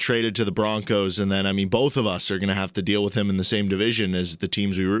going to get traded to the Broncos, and then, both of us are going to have to deal with him in the same division as the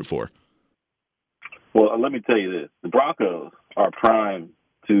teams we root for. Well, let me tell you this. The Broncos are primed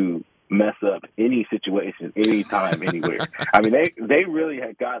to mess up any situation, anytime, anywhere. They really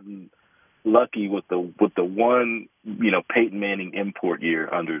had gotten lucky with the one, Peyton Manning import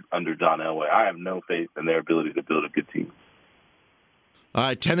year under John Elway. I have no faith in their ability to build a good team. All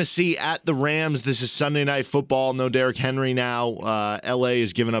right, Tennessee at the Rams. This is Sunday Night Football. No Derrick Henry now. L.A.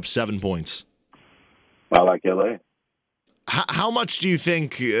 is giving up 7 points. I like L.A. How much do you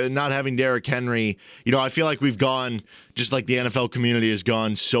think not having Derrick Henry, I feel like we've gone, just like the NFL community has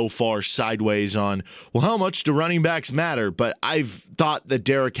gone so far sideways on, well, how much do running backs matter? But I've thought that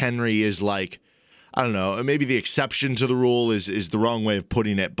Derrick Henry is like, I don't know, maybe the exception to the rule is the wrong way of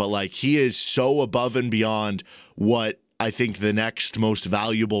putting it, but like he is so above and beyond what I think the next most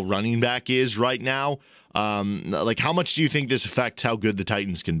valuable running back is right now. Like how much do you think this affects how good the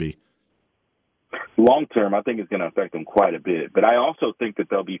Titans can be? Long term, I think it's going to affect them quite a bit. But I also think that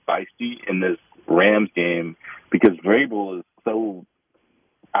they'll be feisty in this Rams game because Vrabel is so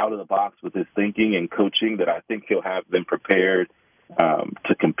out of the box with his thinking and coaching that I think he'll have them prepared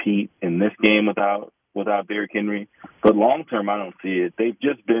to compete in this game without Derrick Henry. But long term, I don't see it. They've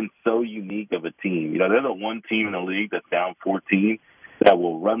just been so unique of a team. They're the one team in the league that's down 14 that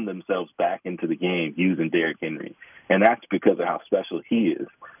will run themselves back into the game using Derrick Henry. And that's because of how special he is.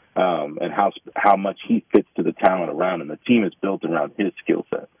 And how much he fits to the talent around him. The team is built around his skill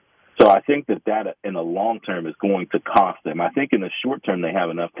set. So I think that in the long term is going to cost them. I think in the short term they have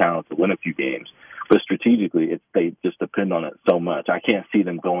enough talent to win a few games. But strategically, they just depend on it so much. I can't see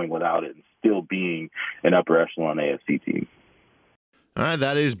them going without it and still being an upper echelon AFC team. All right,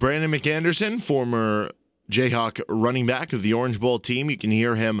 that is Brandon McAnderson, former Jayhawk running back of the Orange Bowl team. You can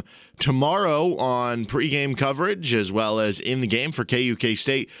hear him tomorrow on pregame coverage as well as in the game for KU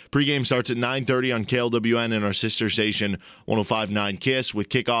State. Pregame starts at 9:30 on KLWN and our sister station 105.9 KISS with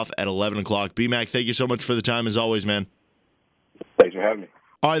kickoff at 11 o'clock. BMAC, thank you so much for the time as always, man. Thanks for having me.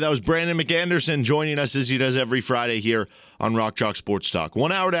 All right, that was Brandon McAnderson joining us as he does every Friday here on Rock Chalk Sports Talk.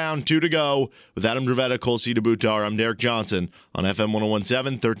 1 hour down, 2 to go with Adam Dravetta, Cole C. DeButar. I'm Derek Johnson on FM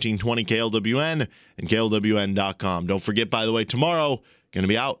 101.7, 1320 KLWN and KLWN.com. Don't forget, by the way, tomorrow, going to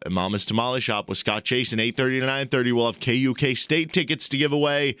be out at Mama's Tamale Shop with Scott Chase, 8:30 to 9:30. We'll have KUK State tickets to give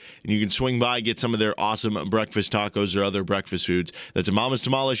away, and you can swing by, get some of their awesome breakfast tacos or other breakfast foods. That's at Mama's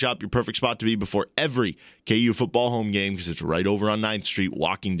Tamale Shop, your perfect spot to be before every KU football home game because it's right over on 9th Street,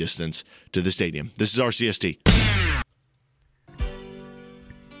 walking distance to the stadium. This is RCST.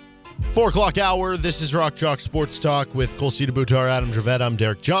 4 o'clock hour. This is Rock Chalk Sports Talk with Cole C. DeButar, Adam Dravetta. I'm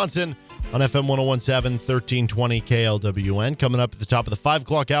Derek Johnson. On FM 101.7, 1320 KLWN. Coming up at the top of the 5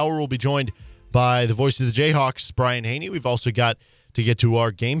 o'clock hour, we'll be joined by the voice of the Jayhawks, Brian Haney. We've also got to get to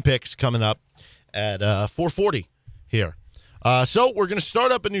our game picks coming up at 4:40 here. So we're going to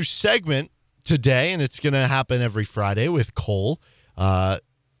start up a new segment today, and it's going to happen every Friday with Cole.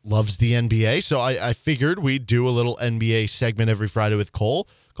 Loves the NBA, so I figured we'd do a little NBA segment every Friday with Cole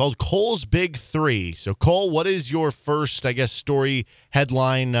called Cole's Big Three. So, Cole, what is your first, story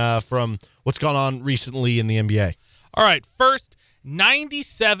headline from what's gone on recently in the NBA? All right, first,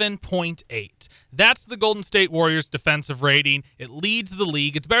 97.8. That's the Golden State Warriors' defensive rating. It leads the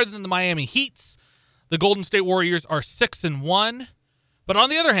league. It's better than the Miami Heat's. The Golden State Warriors are 6-1. But on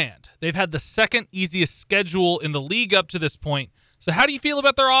the other hand, they've had the second easiest schedule in the league up to this point. So how do you feel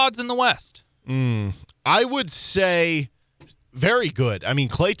about their odds in the West? I would say very good. I mean,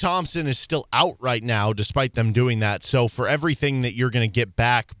 Klay Thompson is still out right now despite them doing that. So for everything that you're going to get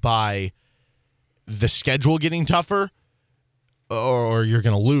back by the schedule getting tougher, or you're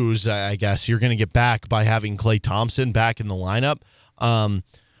going to lose, I guess, you're going to get back by having Klay Thompson back in the lineup. I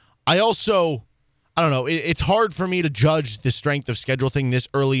don't know. It's hard for me to judge the strength of schedule thing this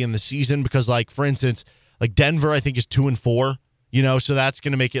early in the season because, for instance, Denver, I think, is 2-4. So that's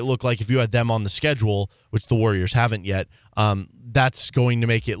going to make it look like if you had them on the schedule, which the Warriors haven't yet, that's going to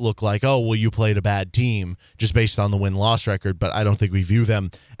make it look like, oh, well, you played a bad team just based on the win-loss record, but I don't think we view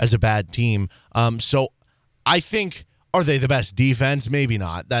them as a bad team. So I think, are they the best defense? Maybe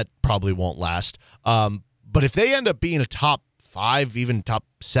not. That probably won't last. But if they end up being a top 5, even top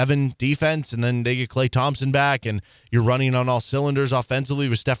 7 defense, and then they get Klay Thompson back and you're running on all cylinders offensively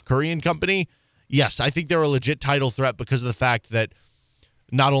with Steph Curry and company, yes, I think they're a legit title threat because of the fact that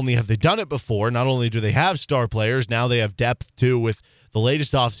not only have they done it before, not only do they have star players, now they have depth too with the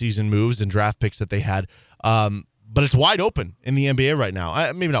latest offseason moves and draft picks that they had. But it's wide open in the NBA right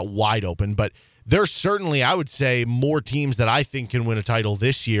now. Maybe not wide open, but there's certainly, I would say, more teams that I think can win a title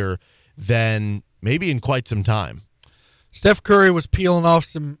this year than maybe in quite some time. Steph Curry was peeling off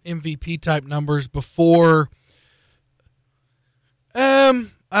some MVP-type numbers before.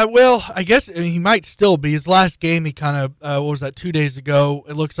 I guess he might still be. His last game, he kind of, 2 days ago?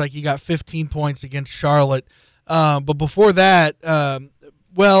 It looks like he got 15 points against Charlotte. But before that, I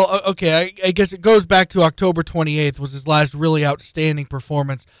guess it goes back to October 28th was his last really outstanding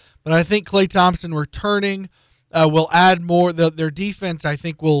performance. But I think Klay Thompson returning will add more. Their defense, I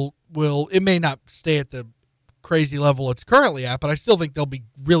think, will it may not stay at the crazy level it's currently at, but I still think they'll be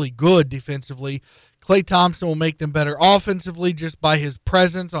really good defensively. Klay Thompson will make them better offensively just by his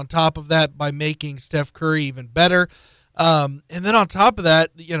presence. On top of that, by making Steph Curry even better. And then on top of that,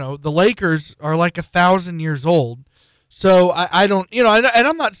 the Lakers are like 1,000 years old. So I don't, and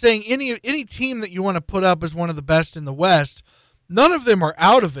I'm not saying any team that you want to put up as one of the best in the West, none of them are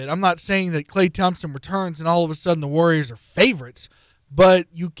out of it. I'm not saying that Klay Thompson returns and all of a sudden the Warriors are favorites, but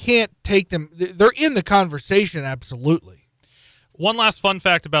you can't take them. They're in the conversation, absolutely. One last fun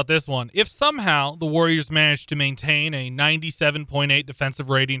fact about this one. If somehow the Warriors managed to maintain a 97.8 defensive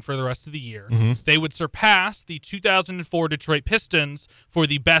rating for the rest of the year, they would surpass the 2004 Detroit Pistons for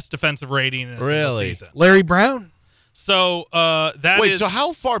the best defensive rating in a single season. Larry Brown? So so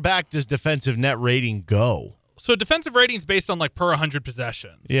how far back does defensive net rating go? So defensive rating is based on per 100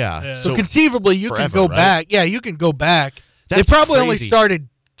 possessions. Yeah. So conceivably you can go back. Yeah, you can go back. That's they probably crazy. only started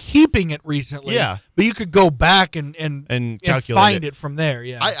keeping it recently. Yeah. But you could go back and calculate find it from there.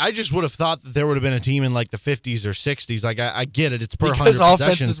 Yeah. I just would have thought that there would have been a team in the 50s or 60s. I get it. It's per 100 because offenses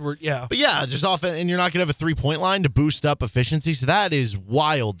possessions. were, yeah. But yeah, just offense, and you're not going to have a 3-point line to boost up efficiency. So that is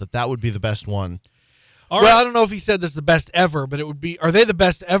wild that would be the best one. Well, I don't know if he said this is the best ever, but it would be. Are they the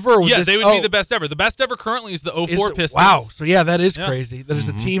best ever? Or they would be the best ever. The best ever currently is the 04 Pistons. Wow. So yeah, that is crazy. That is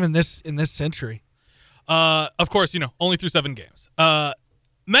a team in this century. Of course, only through 7 games.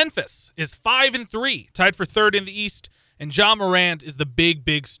 Memphis is 5-3, tied for 3rd in the East, and Ja Morant is the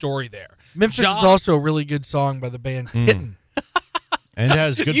big story there. Memphis is also a really good song by the band Kitten. And it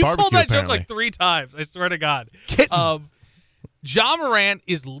has good you barbecue, told that apparently. joke 3 times. I swear to God. Kitten. Ja Morant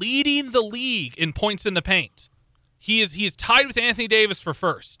is leading the league in points in the paint. He is tied with Anthony Davis for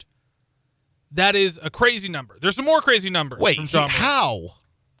first. That is a crazy number. There's some more crazy numbers. Wait, from Ja Morant. how?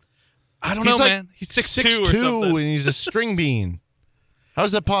 I don't know, man. He's 6'2" or something. and he's a string bean. How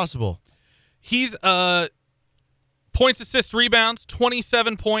is that possible? He's points, assists, rebounds,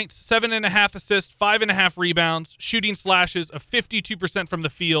 27 points, 7.5 assists, 5.5 rebounds, shooting slashes of 52% from the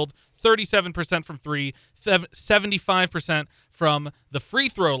field, 37% from 3, 75% from the free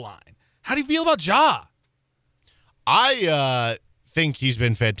throw line. How do you feel about Ja? I think he's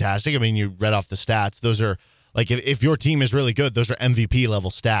been fantastic. I mean, you read off the stats. Those are, if your team is really good, those are MVP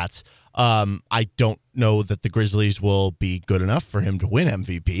level stats. I don't know that the Grizzlies will be good enough for him to win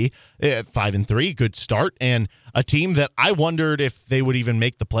MVP. 5-3, good start, and a team that I wondered if they would even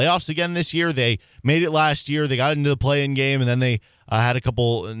make the playoffs again this year. They made it last year. They got into the play-in game, and then they had a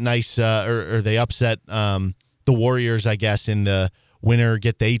couple nice, or they upset the Warriors, I guess, in the winner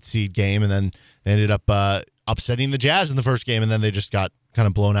get the 8 seed game, and then they ended up upsetting the Jazz in the first game, and then they just got kind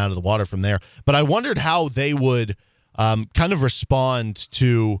of blown out of the water from there. But I wondered how they would kind of respond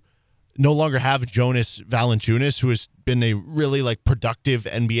to no longer have Jonas Valanciunas, who has been a really productive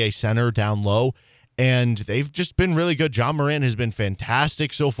NBA center down low, and they've just been really good. Ja Morant has been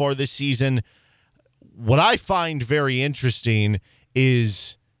fantastic so far this season. What I find very interesting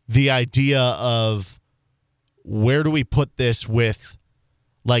is the idea of where do we put this with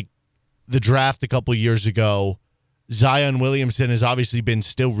the draft a couple years ago. Zion Williamson has obviously been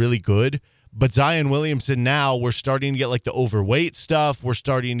still really good, but Zion Williamson now, we're starting to get the overweight stuff. We're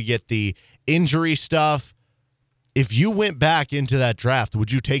starting to get the injury stuff. If you went back into that draft,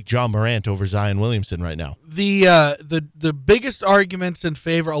 would you take Ja Morant over Zion Williamson right now? The biggest arguments in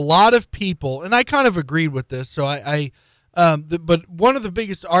favor, a lot of people, and I kind of agreed with this, so but one of the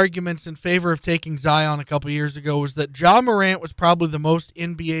biggest arguments in favor of taking Zion a couple years ago was that Ja Morant was probably the most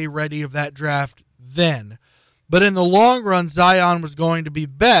NBA ready of that draft then. But in the long run, Zion was going to be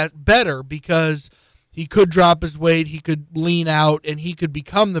better because he could drop his weight, he could lean out, and he could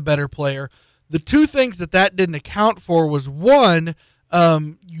become the better player. The two things that didn't account for was, one,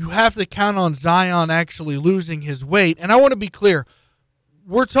 you have to count on Zion actually losing his weight. And I want to be clear,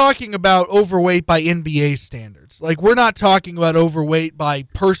 we're talking about overweight by NBA standards. We're not talking about overweight by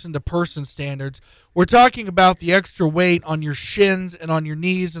person-to-person standards. We're talking about the extra weight on your shins and on your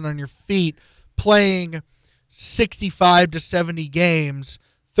knees and on your feet playing 65 to 70 games,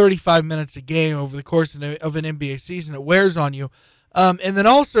 35 minutes a game over the course of an NBA season. It wears on you. And then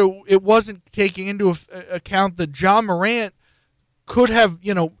also, it wasn't taking into account that Ja Morant could have,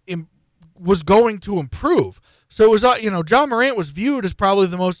 was going to improve. So it was, Ja Morant was viewed as probably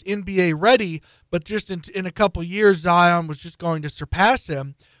the most NBA ready, but just in a couple years, Zion was just going to surpass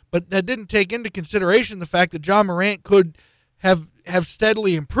him. But that didn't take into consideration the fact that Ja Morant could have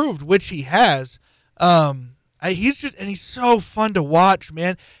steadily improved, which he has. He's so fun to watch,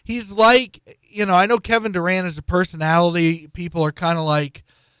 man. He's I know Kevin Durant is a personality. People are kind of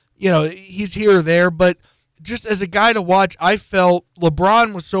he's here or there, but just as a guy to watch, I felt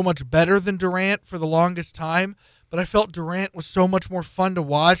LeBron was so much better than Durant for the longest time, but I felt Durant was so much more fun to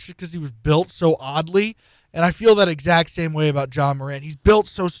watch because he was built so oddly. And I feel that exact same way about John Morant. He's built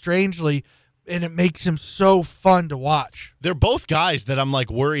so strangely, and it makes him so fun to watch. They're both guys that I'm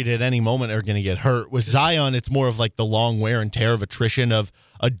like worried at any moment are going to get hurt. With Zion, it's more of like the long wear and tear of attrition of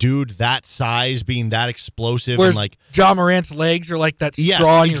a dude that size being that explosive. Whereas and like John Morant's legs are like that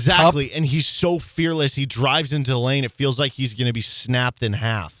straw yes, in exactly. your cup. And he's so fearless. He drives into the lane. It feels like he's going to be snapped in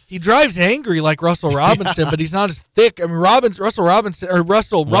half. He drives angry like Russell Robinson, but he's not as thick. I mean,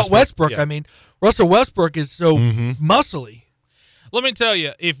 Russell Westbrook. Yeah. I mean, Russell Westbrook is so muscly. Let me tell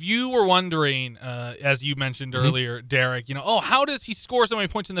you, if you were wondering, as you mentioned earlier, Derek, how does he score so many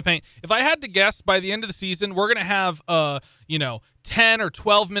points in the paint? If I had to guess, by the end of the season, we're going to have 10 or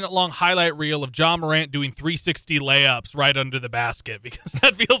 12-minute long highlight reel of John Morant doing 360 layups right under the basket, because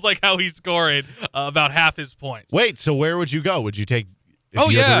that feels like how he's scoring about half his points. Wait, so where would you go? Would you take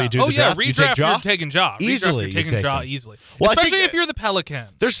Redraft, redraft, you're taking Ja. Easily. Redraft, you're taking Ja easily. Well, especially if you're the Pelican.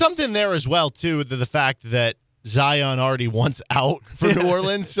 There's something there as well, too, the fact that Zion already wants out for New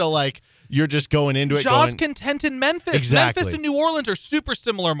Orleans, so like you're just going into it. Ja's content in Memphis. Exactly. Memphis and New Orleans are super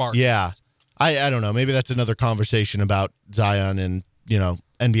similar markets. Yeah, I don't know. Maybe that's another conversation about Zion and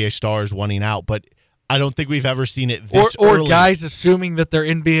NBA stars wanting out, but I don't think we've ever seen it this early. Or guys assuming that they're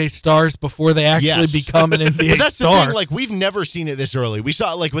NBA stars before they actually become an NBA but that's star. the thing. Like we've never seen it this early. We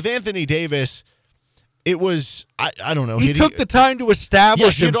saw like with Anthony Davis. It was I don't know. He took the time to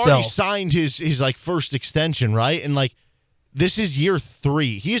establish he had himself. already signed his like first extension, right? And like this is year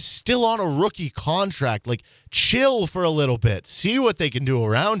 3. He is still on a rookie contract. Like chill for a little bit. See what they can do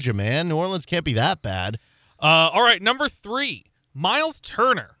around you, man. New Orleans can't be that bad. All right, number 3, Miles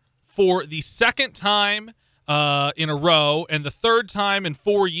Turner for the second time in a row and the third time in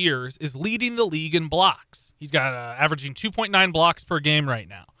 4 years is leading the league in blocks. He's got averaging 2.9 blocks per game right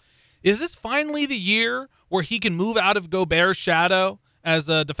now. Is this finally the year where he can move out of Gobert's shadow as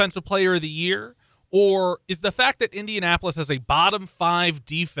a defensive player of the year? Or is the fact that Indianapolis has a bottom 5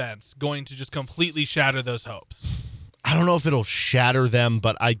 defense going to just completely shatter those hopes? I don't know if it'll shatter them,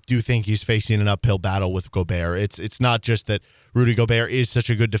 but I do think he's facing an uphill battle with Gobert. It's not just that Rudy Gobert is such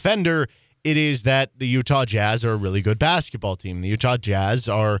a good defender. It is that the Utah Jazz are a really good basketball team. The Utah Jazz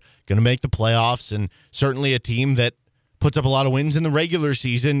are going to make the playoffs, and certainly a team that puts up a lot of wins in the regular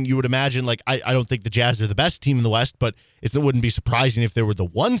season. You would imagine, like, I don't think the Jazz are the best team in the West, but it wouldn't be surprising if they were the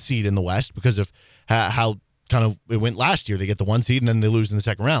 1 seed in the West because of how kind of it went last year. They get the 1 seed and then they lose in the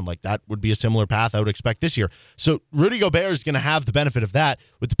second round. Like that would be a similar path I would expect this year. So Rudy Gobert is going to have the benefit of that.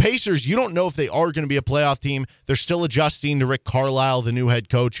 With the Pacers, you don't know if they are going to be a playoff team. They're still adjusting to Rick Carlisle, the new head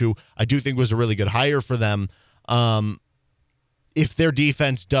coach, who I do think was a really good hire for them. If their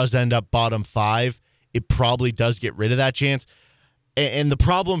defense does end up bottom 5, it probably does get rid of that chance. And the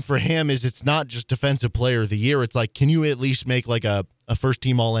problem for him is it's not just defensive player of the year. It's like, can you at least make like a first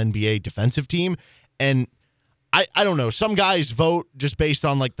team all NBA defensive team? And I don't know. Some guys vote just based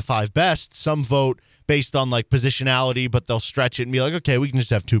on like the 5 best. Some vote based on like positionality, but they'll stretch it and be like, okay, we can just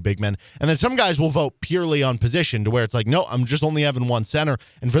have 2 big men. And then some guys will vote purely on position to where it's like, no, I'm just only having 1 center.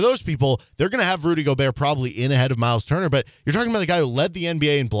 And for those people, they're going to have Rudy Gobert probably in ahead of Miles Turner. But you're talking about the guy who led the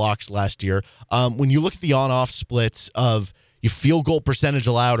NBA in blocks last year. When you look at the on-off splits of you field goal percentage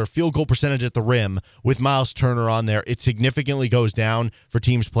allowed or field goal percentage at the rim with Miles Turner on there, it significantly goes down for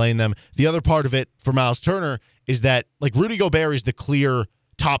teams playing them. The other part of it for Miles Turner is that like Rudy Gobert is the clear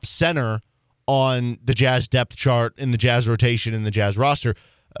top center on the Jazz depth chart, in the Jazz rotation, in the Jazz roster.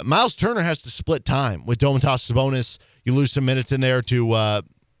 Miles Turner has to split time with Domantas Sabonis. You lose some minutes in there to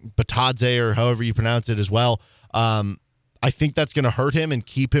Batadze or however you pronounce it as well. I think that's going to hurt him and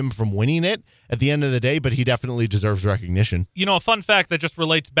keep him from winning it at the end of the day, but he definitely deserves recognition. A fun fact that just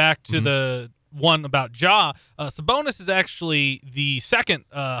relates back to the one about Ja, Sabonis is actually the second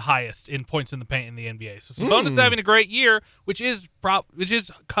highest in points in the paint in the NBA. So Sabonis is having a great year, which is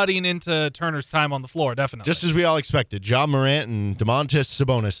cutting into Turner's time on the floor, definitely. Just as we all expected, Ja Morant and Domantas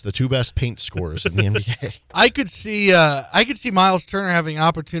Sabonis, the 2 best paint scorers in the NBA. I could see Miles Turner having an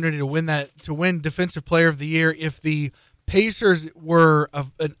opportunity to win Defensive Player of the Year if the Pacers were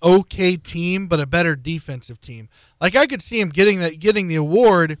an okay team but a better defensive team. Like I could see him getting the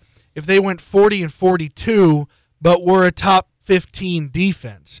award if they went 40-42 but were a top 15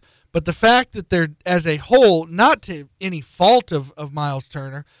 defense. But the fact that they're, as a whole, not to any fault of Miles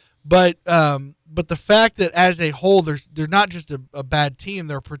Turner, but the fact that as a whole they're not just a bad team,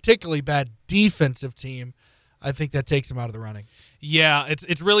 they're a particularly bad defensive team, I think that takes them out of the running. Yeah,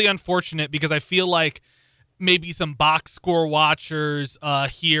 it's really unfortunate because I feel like maybe some box score watchers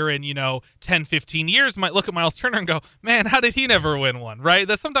here in 10, 15 years might look at Miles Turner and go, man, how did he never win one, right?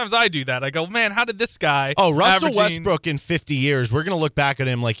 That sometimes I do that. I go, man, how did this guy Russell Westbrook in 50 years, we're going to look back at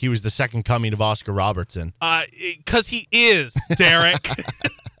him like he was the second coming of Oscar Robertson. Because he is, Derek.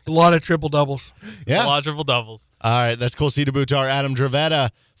 A lot of triple doubles. Yeah. A lot of triple doubles. All right, that's Cole C. DeBoutar, Adam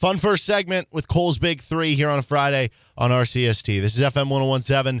Dravetta. Fun first segment with Cole's Big Three here on a Friday on RCST. This is FM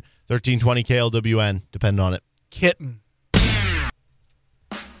 1017, 1320 KLWN. Depend on it. Kitten.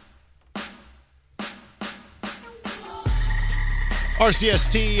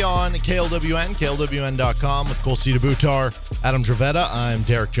 RCST on KLWN, KLWN.com with Cole C. DeBoutar, Adam Dravetta. I'm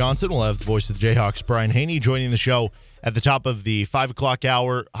Derek Johnson. We'll have the voice of the Jayhawks, Brian Haney, joining the show at the top of the 5 o'clock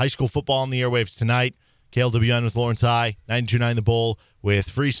hour. High school football on the airwaves tonight. KLWN with Lawrence High, 92.9 The Bull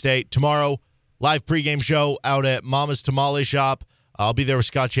with Free State. Tomorrow, live pregame show out at Mama's Tamale Shop. I'll be there with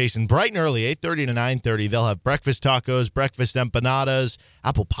Scott Chasen bright and early, 8:30 to 9:30. They'll have breakfast tacos, breakfast empanadas,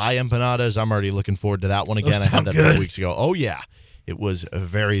 apple pie empanadas. I'm already looking forward to that one again. I had that a couple weeks ago. Oh, yeah. It was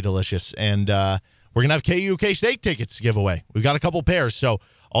very delicious. And we're going to have KU K-State tickets to give away. We've got a couple pairs. So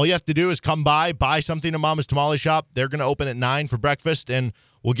all you have to do is come by, buy something at Mama's Tamale Shop. They're going to open at 9 for breakfast, and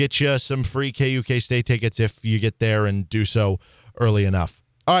we'll get you some free KU K-State tickets if you get there and do so early enough.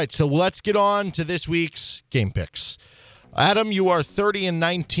 All right, so let's get on to this week's game picks. Adam, you are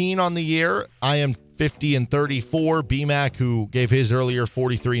 30-19 on the year. I am 50-34. BMAC, who gave his earlier,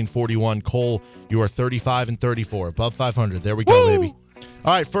 43-41. Cole, you are 35-34, above 500. There we go, baby.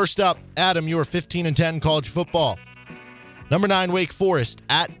 All right, first up, Adam, you are 15-10 college football. Number 9, Wake Forest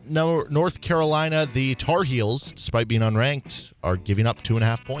at North Carolina. The Tar Heels, despite being unranked, are giving up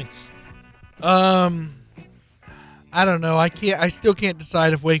 2.5 points. I don't know. I still can't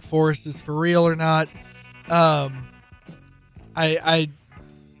decide if Wake Forest is for real or not. I'll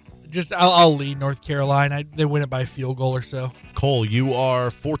lead North Carolina. They win it by a field goal or so. Cole, you are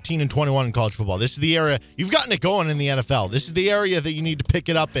 14-21 in college football. This is the area you've gotten it going in the NFL. This is the area that you need to pick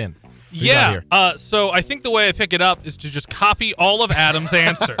it up in. Yeah. So I think the way I pick it up is to just copy all of Adam's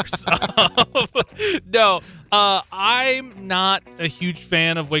answers. No, I'm not a huge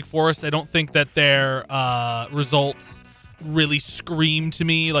fan of Wake Forest. I don't think that their results really scream to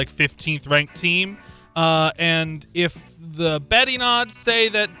me like 15th ranked team. And if the betting odds say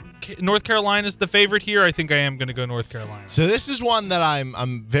that North Carolina is the favorite here, I think I am going to go North Carolina. So this is one that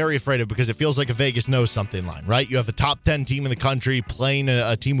I'm very afraid of because it feels like a Vegas knows something line, right? You have a top 10 team in the country playing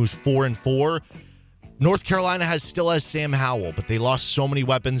a team who's 4-4. North Carolina still has Sam Howell, but they lost so many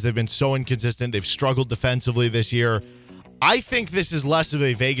weapons. They've been so inconsistent. They've struggled defensively this year. I think this is less of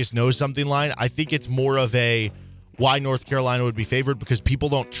a Vegas knows something line. I think it's more of a why North Carolina would be favored because people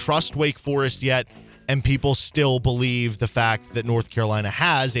don't trust Wake Forest yet. And people still believe the fact that North Carolina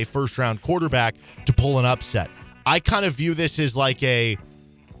has a first-round quarterback to pull an upset. I kind of view this as like a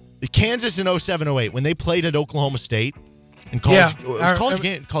Kansas in 07-08 when they played at Oklahoma State. In college, college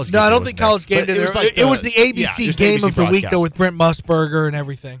game. No, I don't think college game did. It was the ABC game of the week, though, with Brent Musburger and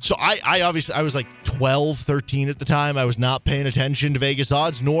everything. So I was like 12, 13 at the time. I was not paying attention to Vegas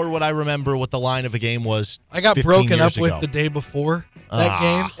odds, nor would I remember what the line of a game was. I got broken up with the day before that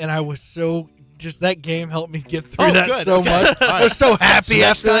game, and I was so... Just that game helped me get through much. Right. I was so happy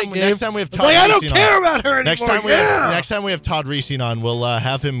after that game. Next time we have Todd I don't care about her anymore. Next time we have Todd Reesing on, we'll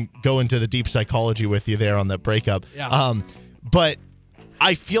have him go into the deep psychology with you there on that breakup. Yeah. But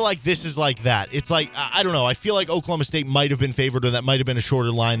I feel like this is like that. It's like, I don't know. I feel like Oklahoma State might have been favored, or that might have been a shorter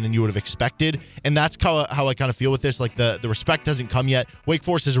line than you would have expected. And that's how I kind of feel with this. Like the respect hasn't come yet. Wake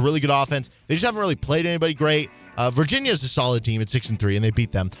Forest has a really good offense. They just haven't really played anybody great. Virginia is a solid team at 6-3, and they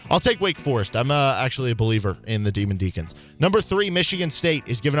beat them. I'll take Wake Forest. I'm actually a believer in the Demon Deacons. Number 3, Michigan State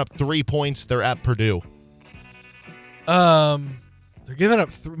is giving up 3 points. They're at Purdue. They're giving up.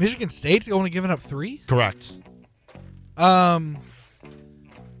 Michigan State's only giving up 3. Correct. I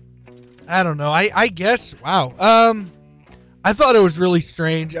don't know. I guess. Wow. I thought it was really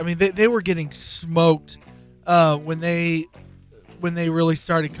strange. I mean, they were getting smoked when they really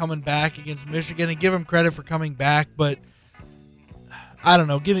started coming back against Michigan, and give them credit for coming back, but I don't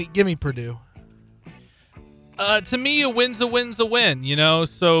know. Give me Purdue. To me, a win's a win, you know?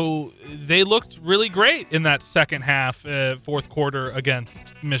 So they looked really great in that second half, fourth quarter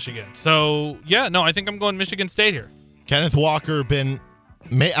against Michigan. So, yeah, no, I think I'm going Michigan State here. Kenneth Walker I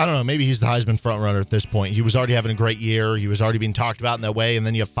don't know, maybe he's the Heisman frontrunner at this point. He was already having a great year. He was already being talked about in that way, and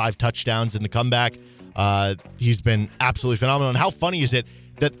then you have 5 touchdowns in the comeback. He's been absolutely phenomenal. And how funny is it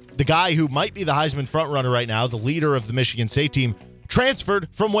that the guy who might be the Heisman frontrunner right now, the leader of the Michigan State team, transferred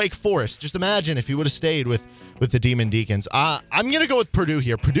from Wake Forest. Just imagine if he would have stayed with the Demon Deacons. I'm going to go with Purdue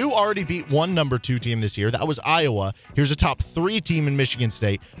here. Purdue already beat one number 2 team this year. That was Iowa. Here's a top 3 team in Michigan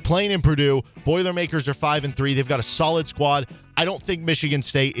State playing in Purdue. Boilermakers are 5-3. They've got a solid squad. I don't think Michigan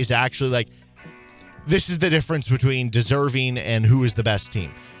State is actually like, this is the difference between deserving and who is the best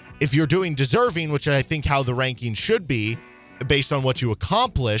team. If you're doing deserving, which I think how the ranking should be, based on what you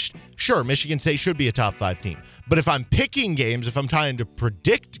accomplished, sure, Michigan State should be a top 5 team. But if I'm picking games, if I'm trying to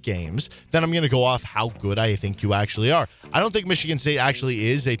predict games, then I'm going to go off how good I think you actually are. I don't think Michigan State actually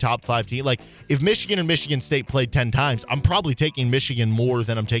is a top 5 team. Like, if Michigan and Michigan State played 10 times, I'm probably taking Michigan more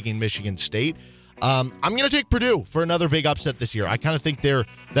than I'm taking Michigan State. I'm going to take Purdue for another big upset this year. I kind of think they're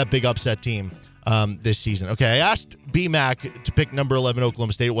that big upset team this season. Okay, I asked BMAC to pick number 11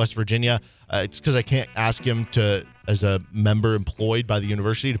 Oklahoma State at West Virginia. It's because I can't ask him to, as a member employed by the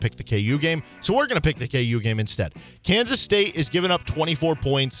university, to pick the KU game. So we're going to pick the KU game instead. Kansas State is giving up 24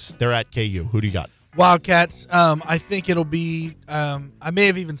 points. They're at KU. Who do you got? Wildcats. I think it'll be, I may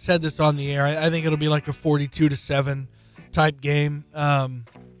have even said this on the air. I think it'll be like a 42-7 type game.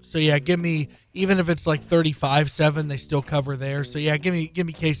 So yeah, give me, even if it's like 35-7, they still cover there. So yeah, give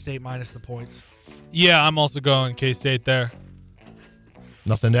me K-State minus the points. Yeah, I'm also going K-State there.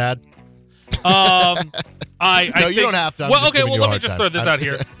 Nothing to add? I no, think, you don't have to. Well, okay, well, let me just throw this out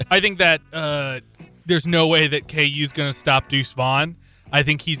here. I think that there's no way that KU's going to stop Deuce Vaughn. I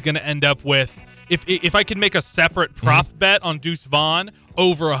think he's going to end up with, if I could make a separate prop bet on Deuce Vaughn,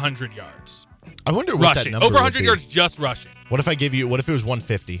 over 100 yards. I wonder what rushing. that number Over 100 would be. yards just rushing. What if it was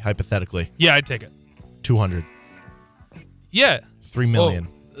 150, hypothetically? Yeah, I'd take it. 200. Yeah. 3 million.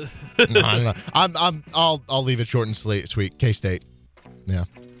 No, I don't know. I'll leave it short and sweet. K-State. Yeah.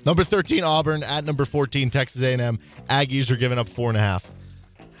 Number 13, Auburn. At number 14, Texas A&M. Aggies are giving up 4.5.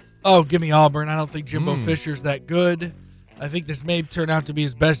 Oh, give me Auburn. I don't think Jimbo Fisher's that good. I think this may turn out to be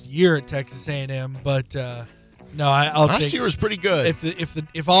his best year at Texas A&M, but no, I'll take. Last year was pretty good.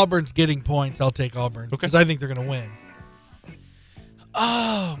 If Auburn's getting points, I'll take Auburn because I think they're going to win.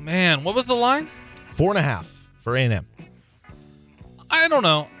 Oh man, what was the line? 4.5 for A&M. I don't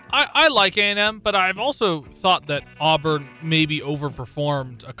know. I like A&M, but I've also thought that Auburn maybe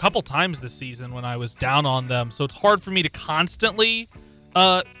overperformed a couple times this season when I was down on them. So it's hard for me to constantly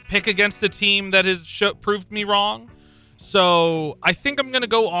pick against a team that has proved me wrong. So I think I'm going to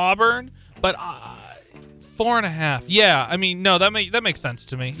go Auburn, but 4.5. Yeah, I mean, no, that makes sense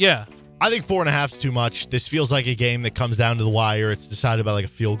to me. Yeah. I think 4.5 is too much. This feels like a game that comes down to the wire. It's decided by like a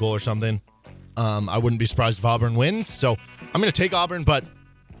field goal or something. I wouldn't be surprised if Auburn wins. So I'm going to take Auburn, but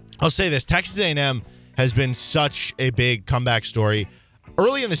I'll say this. Texas A&M has been such a big comeback story.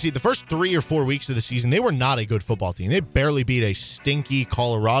 Early in the season, the first 3 or 4 weeks of the season, they were not a good football team. They barely beat a stinky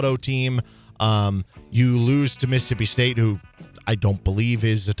Colorado team. You lose to Mississippi State, who I don't believe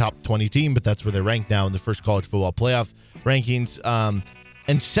is a top 20 team, but that's where they're ranked now in the first college football playoff rankings.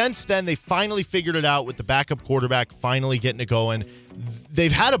 And since then, they finally figured it out with the backup quarterback finally getting it going.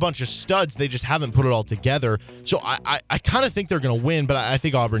 They've had a bunch of studs. They just haven't put it all together. So I kind of think they're going to win, but I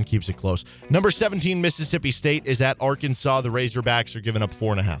think Auburn keeps it close. Number 17, Mississippi State is at Arkansas. The Razorbacks are giving up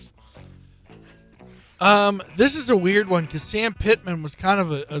 4.5. This is a weird one because Sam Pittman was kind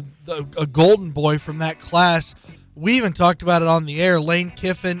of a golden boy from that class. We even talked about it on the air. Lane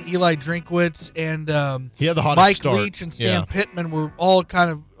Kiffin, Eli Drinkwitz, and he had the hottest Mike start. Leach and Sam Pittman were all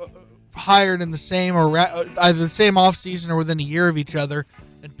kind of hired in the same or either the same offseason or within a year of each other.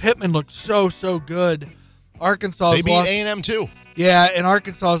 And Pittman looked so good. Arkansas They beat A&M too. Yeah, and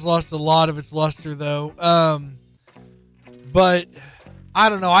Arkansas has lost a lot of its luster though. But I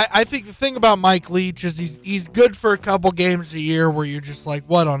don't know. I think the thing about Mike Leach is he's good for a couple games a year where you're just like,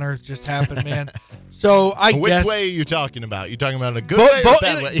 what on earth just happened, man? So I Which guess way are you talking about? You talking about a good way or a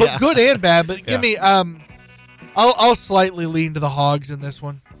bad way? But good and bad. But give me I'll slightly lean to the Hogs in this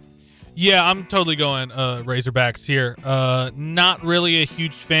one. Yeah, I'm totally going Razorbacks here. Not really a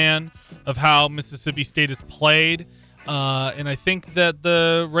huge fan of how Mississippi State has played. And I think that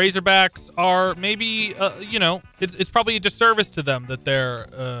the Razorbacks are maybe, it's probably a disservice to them that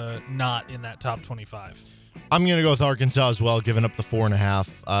they're not in that top 25. I'm going to go with Arkansas as well, giving up the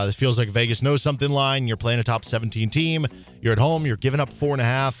 4.5. This feels like Vegas knows something line. You're playing a top 17 team. You're at home. You're giving up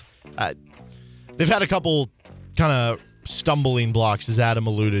 4.5. They've had a couple kind of stumbling blocks, as Adam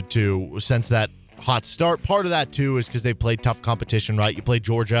alluded to, since that hot start. Part of that, too, is because they played tough competition, right? You play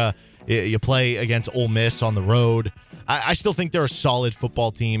Georgia. You play against Ole Miss on the road. I still think they're a solid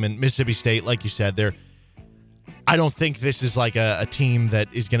football team. And Mississippi State, like you said, I don't think this is like a team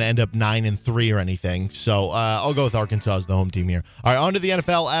that is going to end up 9-3 or anything. So I'll go with Arkansas as the home team here. All right, on to the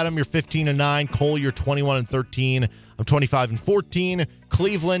NFL. Adam, you're 15-9. Cole, you're 21-13. I'm 25-14.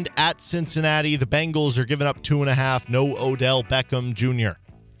 Cleveland at Cincinnati. The Bengals are giving up 2.5. No Odell Beckham Jr.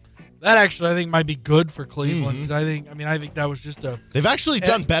 That actually, I think, might be good for Cleveland. Because I think that was just a. They've actually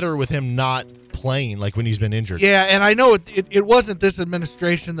done better with him not playing, like when he's been injured. Yeah, and I know it wasn't this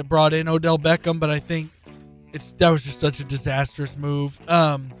administration that brought in Odell Beckham, but I think that was just such a disastrous move.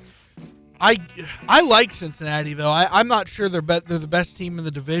 I like Cincinnati though. I'm not sure they're the best team in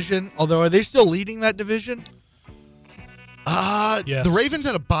the division. Although, are they still leading that division? Yes. The Ravens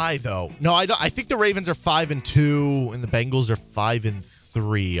had a bye though. No, I don't. I think the Ravens are 5-2 and the Bengals are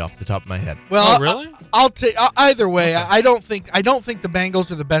 5-3 off the top of my head. Well, really? I'll take either way. Okay. I don't think the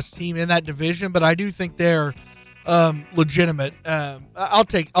Bengals are the best team in that division, but I do think they're legitimate. I'll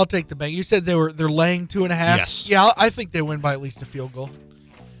take the Bengals. You said they're laying 2.5. Yes. Yeah, I think they win by at least a field goal.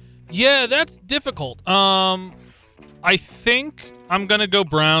 Yeah, that's difficult. I think I'm gonna go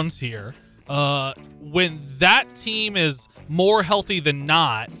Browns here. When that team is more healthy than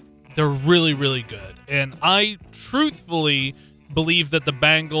not, they're really, really good. And I truthfully believe that the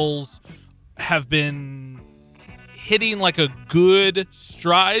Bengals have been hitting like a good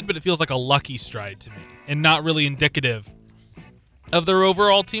stride, but it feels like a lucky stride to me and not really indicative of their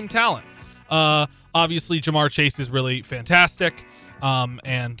overall team talent. Obviously, Jamar Chase is really fantastic.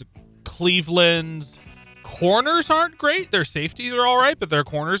 And Cleveland's corners aren't great. Their safeties are all right, but their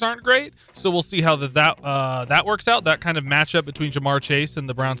corners aren't great. So we'll see how that works out. That kind of matchup between Jamar Chase and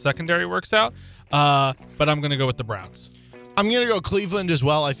the Browns secondary works out. But I'm going to go with the Browns. I'm going to go Cleveland as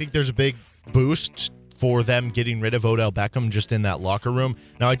well. I think there's a big boost for them getting rid of Odell Beckham just in that locker room.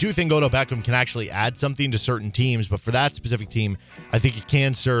 Now, I do think Odell Beckham can actually add something to certain teams, but for that specific team, I think it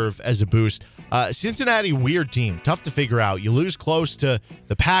can serve as a boost. Cincinnati, weird team. Tough to figure out. You lose close to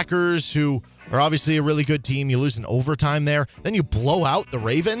the Packers, who are obviously a really good team. You lose in overtime there. Then you blow out the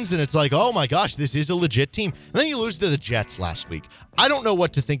Ravens, and it's like, oh my gosh, this is a legit team. And then you lose to the Jets last week. I don't know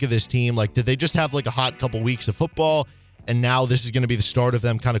what to think of this team. Like, did they just have like a hot couple weeks of football, and now this is going to be the start of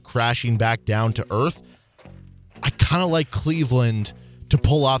them kind of crashing back down to earth? I kind of like Cleveland to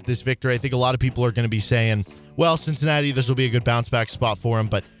pull off this victory. I think a lot of people are going to be saying, well, Cincinnati, this will be a good bounce back spot for them,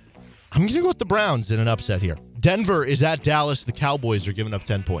 but I'm going to go with the Browns in an upset here. Denver is at Dallas. The Cowboys are giving up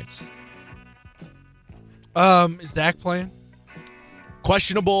 10 points. Is Dak playing?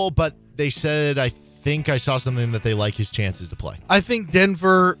 Questionable, but they said, I think I saw something that they like his chances to play. I think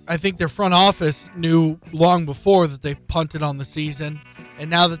Denver, their front office knew long before that they punted on the season. And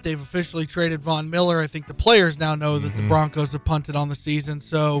now that they've officially traded Von Miller, I think the players now know that the Broncos have punted on the season.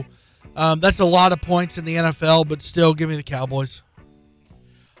 So that's a lot of points in the NFL, but still give me the Cowboys.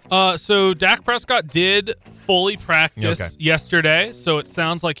 So Dak Prescott did fully practice yesterday, so it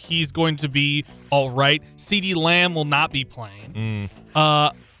sounds like he's going to be all right. CeeDee Lamb will not be playing.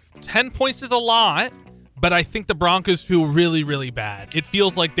 10 points is a lot, but I think the Broncos feel really, really bad. It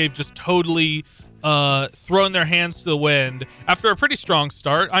feels like they've just totally thrown their hands to the wind after a pretty strong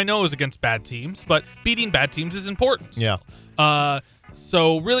start. I know it was against bad teams, but beating bad teams is important. Yeah.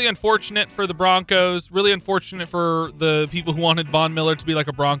 So really unfortunate for the Broncos. Really unfortunate for the people who wanted Von Miller to be like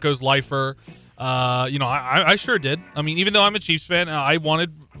a Broncos lifer. I sure did. I mean, even though I'm a Chiefs fan, I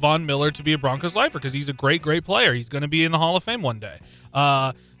wanted Von Miller to be a Broncos lifer because he's a great, great player. He's going to be in the Hall of Fame one day.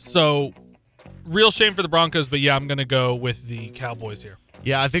 So real shame for the Broncos, but yeah, I'm going to go with the Cowboys here.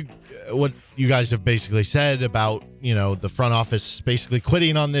 Yeah, I think what you guys have basically said about, the front office basically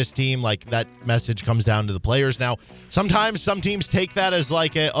quitting on this team, like that message comes down to the players. Now, sometimes some teams take that as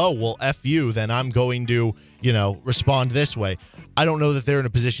like F you, then I'm going to, respond this way. I don't know that they're in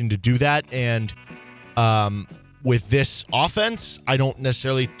a position to do that. And with this offense, I don't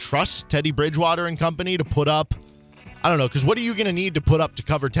necessarily trust Teddy Bridgewater and company to put up, I don't know, because what are you going to need to put up to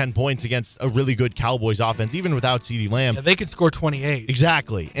cover 10 points against a really good Cowboys offense, even without CeeDee Lamb? Yeah, they could score 28.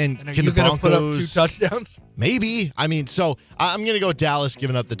 Exactly. And are can you the Broncos put up 2 touchdowns? Maybe. I mean, so I'm going to go with Dallas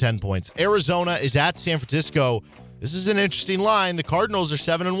giving up the 10 points. Arizona is at San Francisco. This is an interesting line. The Cardinals are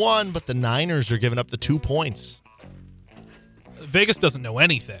 7-1, but the Niners are giving up the 2 points. Vegas doesn't know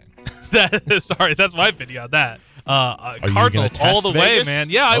anything. Sorry, that's my opinion on that. Cardinals all the Vegas? way,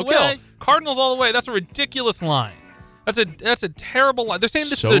 man. Yeah, I Okay. will. Cardinals all the way. That's a ridiculous line. That's a terrible line. They're saying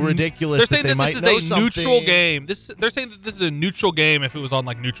this so is ridiculous. They're saying that they might this know is a neutral something. game. They're saying that this is a neutral game if it was on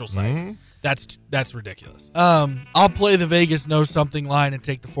like neutral site. That's ridiculous. I'll play the Vegas knows something line and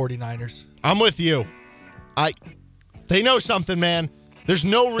take the 49ers. I'm with you. They know something, man. There's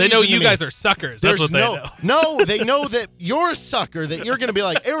no reason. They know you to guys me. are suckers. That's what they know. No, they know that you're a sucker. That you're going to be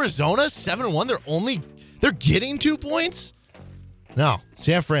like Arizona 7-1. They're getting 2 points? No.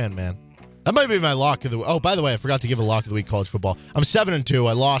 San Fran, man. That might be my lock of the week. Oh, by the way, I forgot to give a lock of the week college football. I'm 7-2.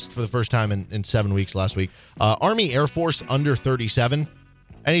 I lost for the first time in 7 weeks last week. Army Air Force under 37.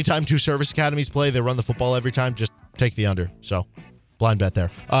 Anytime 2 service academies play, they run the football every time. Just take the under. So, blind bet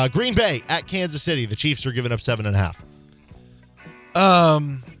there. Green Bay at Kansas City. The Chiefs are giving up 7.5.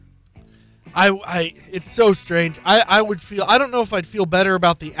 It's so strange. I don't know if I'd feel better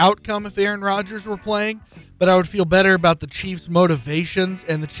about the outcome if Aaron Rodgers were playing, but I would feel better about the Chiefs' motivations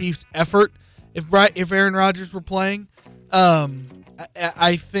and the Chiefs' effort if Aaron Rodgers were playing.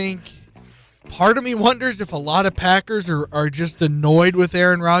 I think part of me wonders if a lot of Packers are just annoyed with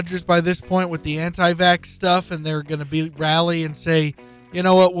Aaron Rodgers by this point with the anti-vax stuff, and they're going to rally and say, you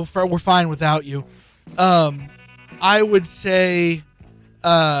know what, we're fine without you. I would say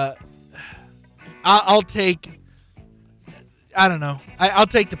I'll take. I don't know. I'll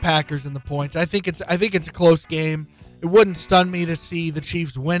take the Packers in the points. I think it's a close game. It wouldn't stun me to see the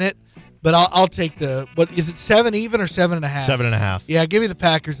Chiefs win it, but I'll take the. What is it? 7 even or 7.5? 7.5. Yeah, give me the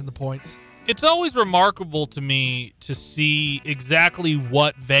Packers in the points. It's always remarkable to me to see exactly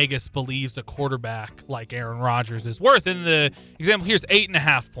what Vegas believes a quarterback like Aaron Rodgers is worth. In the example here's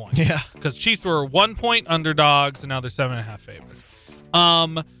 8.5 points. Yeah, because Chiefs were 1 point underdogs and now they're 7.5 favorites.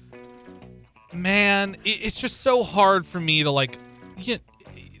 Man, it's just so hard for me to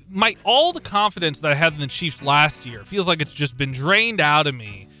all the confidence that I had in the Chiefs last year feels like it's just been drained out of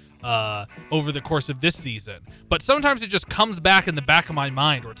me over the course of this season. But sometimes it just comes back in the back of my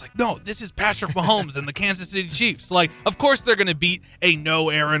mind where it's like, no, this is Patrick Mahomes and the Kansas City Chiefs. Like, of course they're going to beat a no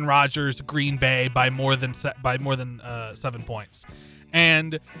Aaron Rodgers Green Bay by more than 7 points.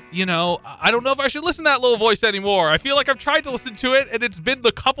 And, I don't know if I should listen to that little voice anymore. I feel like I've tried to listen to it, and it's been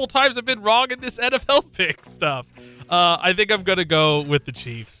the couple times I've been wrong in this NFL pick stuff. I think I'm going to go with the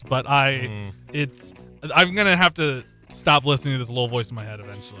Chiefs, but I'm going to have to stop listening to this little voice in my head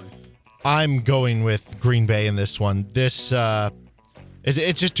eventually. I'm going with Green Bay in this one. It's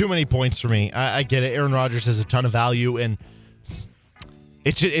just too many points for me. I get it. Aaron Rodgers has a ton of value, and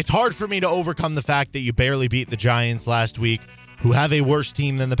it's hard for me to overcome the fact that you barely beat the Giants last week, who have a worse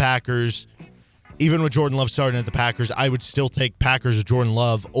team than the Packers. Even with Jordan Love starting at the Packers, I would still take Packers with Jordan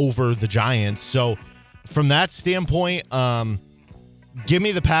Love over the Giants. So from that standpoint, give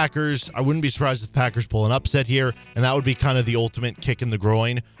me the Packers. I wouldn't be surprised if the Packers pull an upset here, and that would be kind of the ultimate kick in the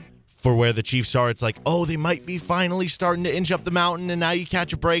groin for where the Chiefs are. It's like, oh, they might be finally starting to inch up the mountain, and now you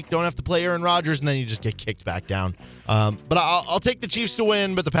catch a break, don't have to play Aaron Rodgers, and then you just get kicked back down. But I'll take the Chiefs to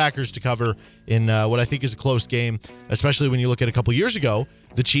win, but the Packers to cover in what I think is a close game, especially when you look at a couple years ago.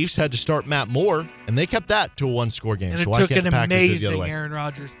 The Chiefs had to start Matt Moore, and they kept that to a one-score game. And it took an amazing Aaron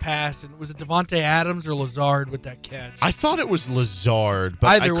Rodgers pass. And was it Devontae Adams or Lazard with that catch? I thought it was Lazard,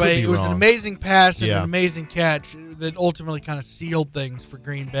 but either way, it was an amazing pass and an amazing catch that ultimately kind of sealed things for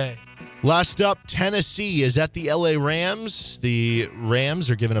Green Bay. Last up, Tennessee is at the LA Rams. The Rams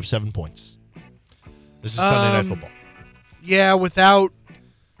are giving up 7 points. This is Sunday Night Football. Yeah, without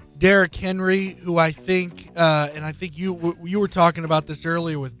Derrick Henry, who I think, and I think you were talking about this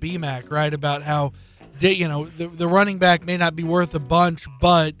earlier with BMAC, right? About how, the running back may not be worth a bunch,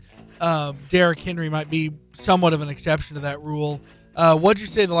 but Derrick Henry might be somewhat of an exception to that rule. What'd you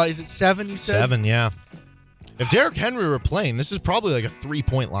say the line? Is it 7? You said 7, yeah. If Derrick Henry were playing, this is probably like a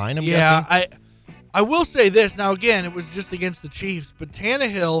 3-point line. I'm guessing. I will say this. Now, again, it was just against the Chiefs, but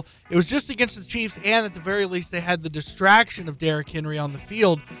Tannehill, it was just against the Chiefs, and at the very least, they had the distraction of Derrick Henry on the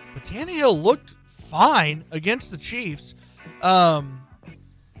field. But Tannehill looked fine against the Chiefs.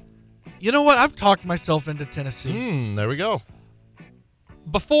 You know what? I've talked myself into Tennessee. There we go.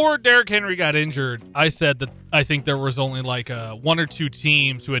 Before Derrick Henry got injured, I said that I think there was only like 1 or 2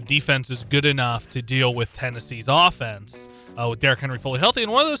 teams who had defenses good enough to deal with Tennessee's offense with Derrick Henry fully healthy.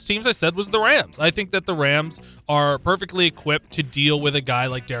 And one of those teams I said was the Rams. I think that the Rams are perfectly equipped to deal with a guy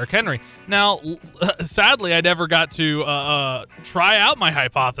like Derrick Henry. Now, sadly, I never got to try out my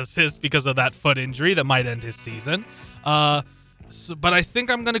hypothesis because of that foot injury that might end his season. But I think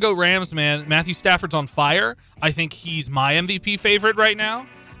I'm going to go Rams, man. Matthew Stafford's on fire. I think he's my MVP favorite right now.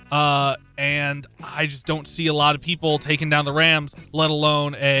 And I just don't see a lot of people taking down the Rams, let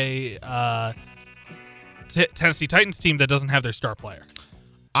alone a Tennessee Titans team that doesn't have their star player.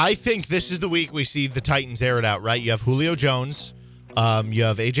 I think this is the week we see the Titans air it out, right? You have Julio Jones, you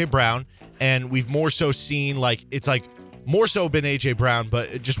have A.J. Brown, and we've more so seen more so been A.J. Brown,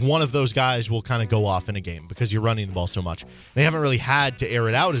 but just one of those guys will kind of go off in a game because you're running the ball so much. They haven't really had to air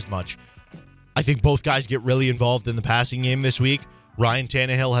it out as much. I think both guys get really involved in the passing game this week. Ryan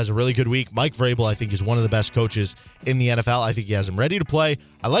Tannehill has a really good week. Mike Vrabel, I think, is one of the best coaches in the NFL. I think he has him ready to play.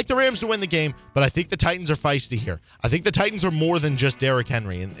 I like the Rams to win the game, but I think the Titans are feisty here. I think the Titans are more than just Derrick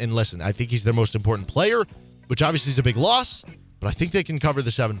Henry. And listen, I think he's their most important player, which obviously is a big loss, but I think they can cover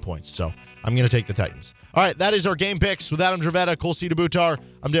the 7 points. So I'm going to take the Titans. All right, that is our game picks with Adam Dravetta, Cole Butar.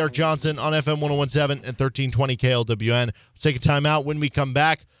 I'm Derek Johnson on FM 1017 and 1320 KLWN. Let's take a timeout. When we come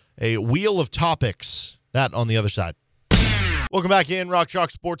back, a wheel of topics. That on the other side. Welcome back in Rock Chalk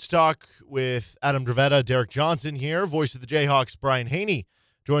Sports Talk with Adam Dravetta, Derek Johnson here. Voice of the Jayhawks, Brian Haney,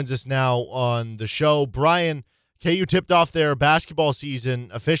 joins us now on the show. Brian, KU tipped off their basketball season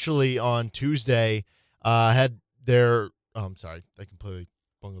officially on Tuesday. I'm sorry, I completely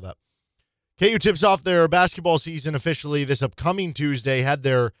bungled that. KU tips off their basketball season officially this upcoming Tuesday. Had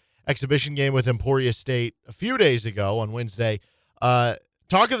their exhibition game with Emporia State a few days ago on Wednesday.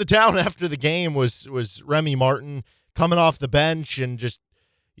 Talk of the town after the game was Remy Martin coming off the bench and just,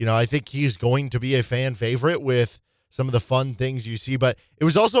 I think he's going to be a fan favorite with some of the fun things you see. But it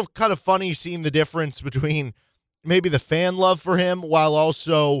was also kind of funny seeing the difference between maybe the fan love for him while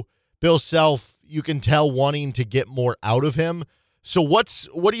also Bill Self, you can tell, wanting to get more out of him. So what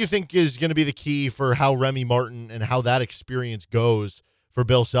do you think is going to be the key for how Remy Martin and how that experience goes for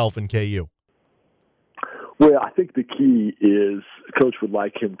Bill Self and KU? Well, I think the key is Coach would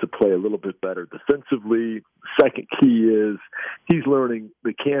like him to play a little bit better defensively. Second key is he's learning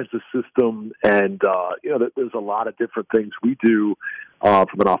the Kansas system, and there's a lot of different things we do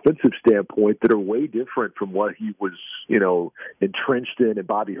from an offensive standpoint that are way different from what he was, entrenched in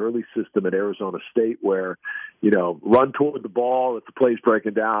Bobby Hurley's system at Arizona State, where, run toward the ball if the play's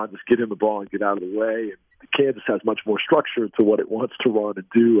breaking down, just get him the ball and get out of the way. And Kansas has much more structure to what it wants to run and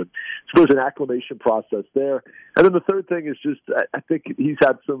do. And so there's an acclimation process there. And then the third thing is just, I think he's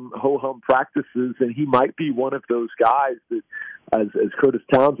had some ho-hum practices, and he might be one of those guys that, as Curtis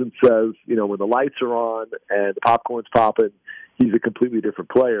Townsend says, when the lights are on and the popcorn's popping, he's a completely different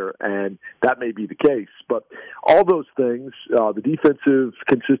player, and that may be the case. But all those things, the defensive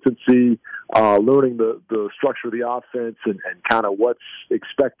consistency, learning the structure of the offense and kind of what's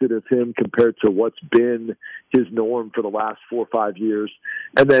expected of him compared to what's been his norm for the last 4 or 5 years,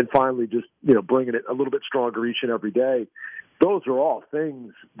 and then finally just, bringing it a little bit stronger each and every day. Those are all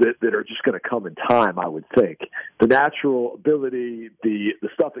things that are just going to come in time, I would think. The natural ability, the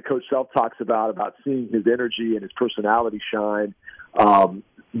stuff that Coach Self talks about seeing his energy and his personality shine,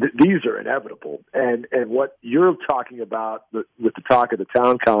 these are inevitable. And what you're talking about with the talk of the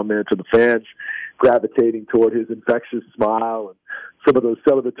town comments and the fans gravitating toward his infectious smile and some of those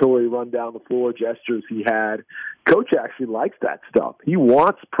celebratory run down the floor gestures he had, Coach actually likes that stuff. He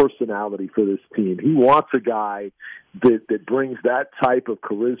wants personality for this team. He wants a guy that brings that type of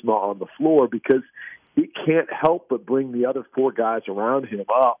charisma on the floor, because he can't help but bring the other 4 guys around him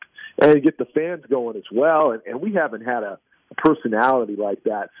up and get the fans going as well. And we haven't had a personality like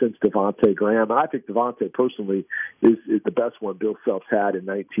that since Devontae Graham. And I think Devontae personally is the best one Bill Self's had in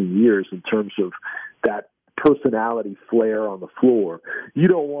 19 years in terms of that personality flair on the floor. You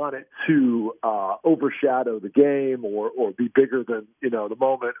don't want it to overshadow the game or be bigger than, the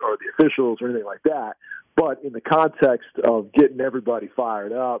moment or the officials or anything like that. But in the context of getting everybody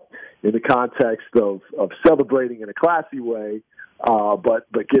fired up, in the context of celebrating in a classy way, but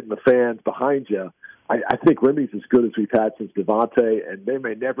getting the fans behind you, I think Remy's as good as we've had since Devontae, and they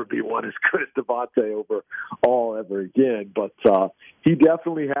may never be one as good as Devontae overall ever again. But he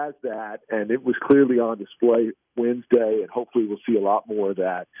definitely has that, and it was clearly on display Wednesday, and hopefully we'll see a lot more of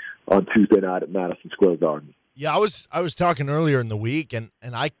that on Tuesday night at Madison Square Garden. Yeah, I was talking earlier in the week, and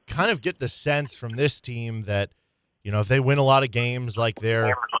I kind of get the sense from this team that, if they win a lot of games like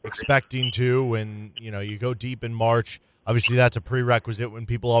they're expecting to, and, you go deep in March, obviously that's a prerequisite when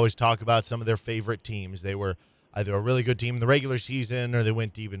people always talk about some of their favorite teams. They were either a really good team in the regular season or they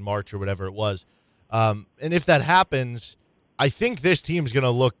went deep in March or whatever it was. And if that happens, I think this team's going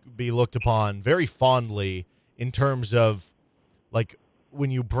to be looked upon very fondly in terms of, like, when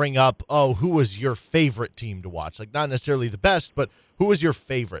you bring up, who was your favorite team to watch? Like, not necessarily the best, but who was your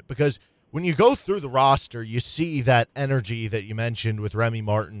favorite? Because when you go through the roster, you see that energy that you mentioned with Remy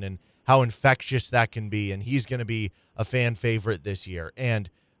Martin and how infectious that can be, and he's going to be a fan favorite this year. And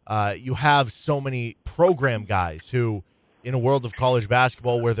you have so many program guys who, in a world of college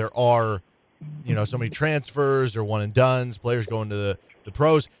basketball where there are, so many transfers or one-and-dones, players going to the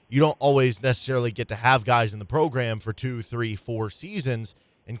pros, you don't always necessarily get to have guys in the program for 2, 3, 4 seasons.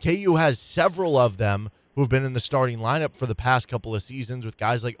 And KU has several of them who have been in the starting lineup for the past couple of seasons, with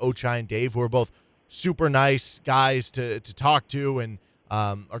guys like Ochai and Dave, who are both super nice guys to talk to and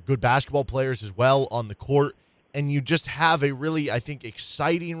are good basketball players as well on the court. and you just have a really, I think,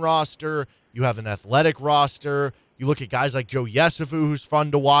 exciting roster. You have an athletic roster. You look at guys like Joe Yesufu, who's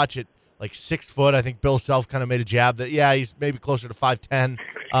fun to watch at like 6 foot. I think Bill Self kind of made a jab that, yeah, he's maybe closer to 5'10",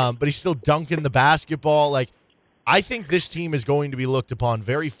 but he's still dunking the basketball. Like, I think this team is going to be looked upon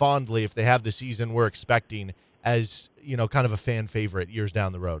very fondly if they have the season we're expecting as, kind of a fan favorite years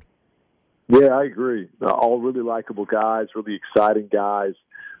down the road. Yeah, I agree. All really likable guys, really exciting guys.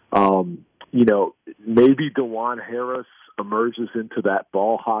 Maybe DeJuan Harris emerges into that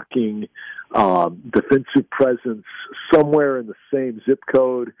ball-hawking defensive presence somewhere in the same zip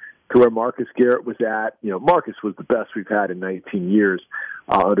code to where Marcus Garrett was at. Marcus was the best we've had in 19 years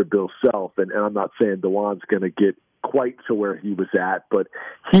under Bill Self, and I'm not saying DeJuan's going to get quite to where he was at, but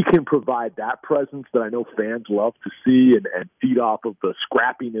he can provide that presence that I know fans love to see and feed off of the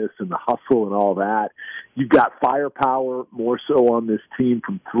scrappiness and the hustle and all that. You've got firepower more so on this team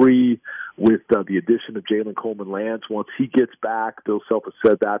from 3 with the addition of Jalen Coleman-Lance. Once he gets back, Bill Self has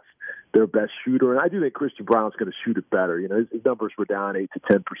said that's their best shooter, and I do think Christian Brown's going to shoot it better. His numbers were down 8 to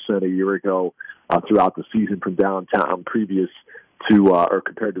 10% a year ago throughout the season from downtown previous to or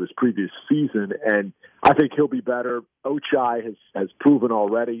compared to his previous season, and I think he'll be better. Ochai has proven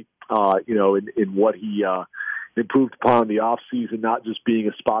already, in what he improved upon in the offseason, not just being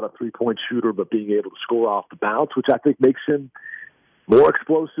a spot-up three-point shooter, but being able to score off the bounce, which I think makes him more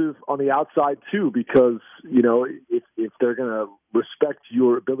explosive on the outside too, because, if they're going to respect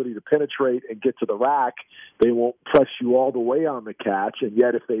your ability to penetrate and get to the rack, they won't press you all the way on the catch. And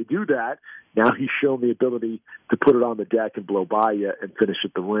yet if they do that, now he's shown the ability to put it on the deck and blow by you and finish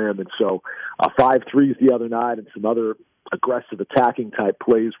at the rim. And so 5 threes the other night and some other aggressive attacking type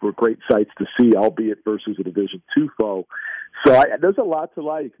plays were great sights to see, albeit versus a Division II foe. So there's a lot to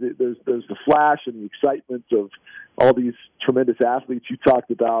like. There's the flash and the excitement of all these tremendous athletes you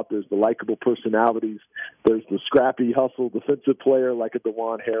talked about. There's the likable personalities. There's the scrappy hustle defensive player like a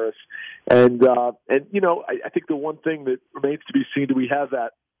DeJuan Harris. And I think the one thing that remains to be seen, do we have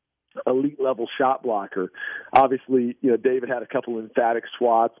that elite level shot blocker? Obviously, David had a couple of emphatic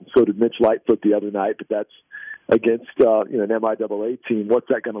swats, and so did Mitch Lightfoot the other night, but that's against an MIAA team. What's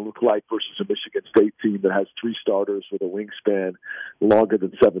that going to look like versus a Michigan State team that has 3 starters with a wingspan longer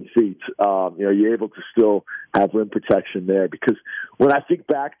than 7 feet? You're able to still have rim protection there, because when I think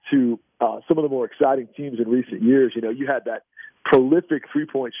back to some of the more exciting teams in recent years, you had that prolific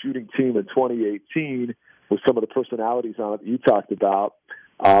 3-point shooting team in 2018 with some of the personalities on it that you talked about.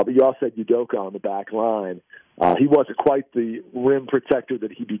 But you also had Udoka on the back line. He wasn't quite the rim protector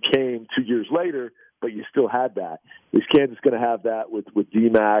that he became 2 years later, but you still had that. Is Kansas going to have that with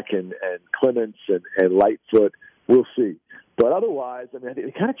DMAC and Clements and Lightfoot? We'll see. But otherwise, they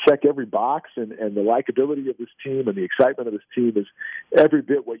kind of check every box, and the likability of this team and the excitement of this team is every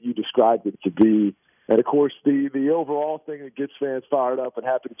bit what you described it to be. And, of course, the overall thing that gets fans fired up and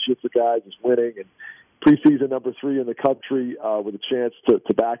happy to cheer for guys is winning. And preseason number 3 in the country with a chance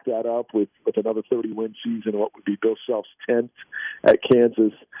to back that up with another 30-win season, what would be Bill Self's 10th at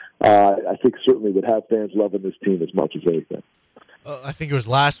Kansas, I think certainly would have fans loving this team as much as anything. I think it was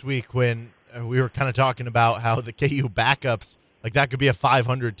last week when we were kind of talking about how the KU backups, like that could be a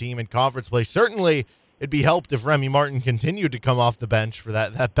 500 team in conference play. Certainly it'd be helped if Remy Martin continued to come off the bench for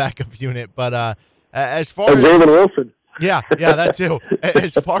that backup unit. But as far as David Wilson. Yeah, that too.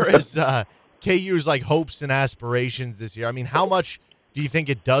 As far as KU's like hopes and aspirations this year, how much do you think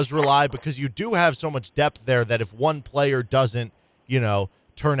it does rely? Because you do have so much depth there that if one player doesn't,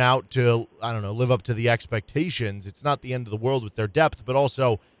 turn out to, live up to the expectations, it's not the end of the world with their depth. But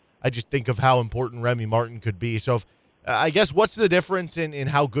also, I just think of how important Remy Martin could be. So if, I guess what's the difference in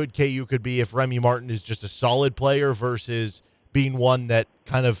how good KU could be if Remy Martin is just a solid player versus being one that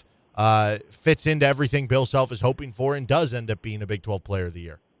kind of fits into everything Bill Self is hoping for and does end up being a Big 12 Player of the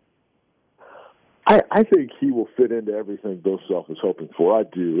Year? I think he will fit into everything Bill Self is hoping for. I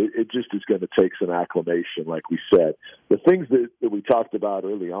do. It just is going to take some acclimation, like we said. The things that we talked about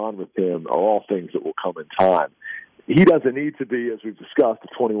early on with him are all things that will come in time. He doesn't need to be, as we've discussed,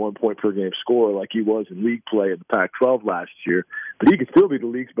 a 21-point-per-game scorer like he was in league play in the Pac-12 last year, but he could still be the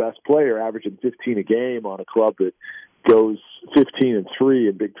league's best player, averaging 15 a game on a club that goes 15-3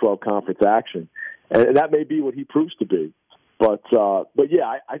 in Big 12 conference action. And that may be what he proves to be. But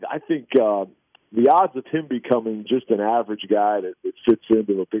yeah, I think the odds of him becoming just an average guy that fits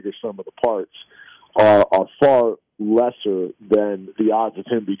into a bigger sum of the parts are far lesser than the odds of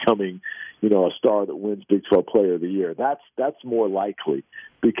him becoming, a star that wins Big 12 Player of the Year. That's more likely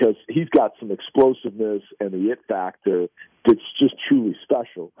because he's got some explosiveness and the it factor that's just truly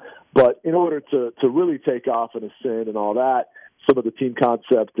special. But in order to really take off and ascend and all that, some of the team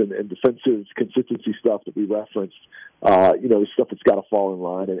concept and defensive consistency stuff that we referenced, stuff that's got to fall in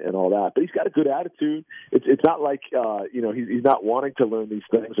line and all that. But he's got a good attitude. It's not like, he's not wanting to learn these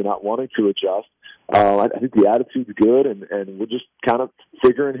things or not wanting to adjust. I think the attitude's good, and we're just kind of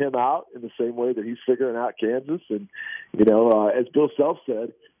figuring him out in the same way that he's figuring out Kansas. And, as Bill Self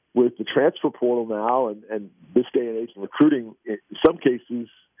said, with the transfer portal now and this day and age in recruiting, in some cases,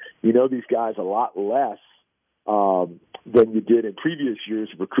 these guys a lot less than you did in previous years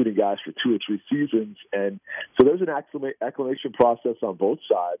of recruiting guys for 2 or 3 seasons. And so there's an acclimation process on both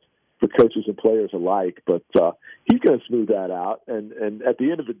sides for coaches and players alike. But he's going to smooth that out. And at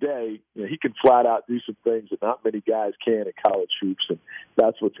the end of the day, he can flat out do some things that not many guys can in college hoops. And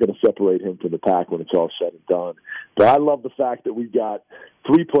that's what's going to separate him from the pack when it's all said and done. But I love the fact that we've got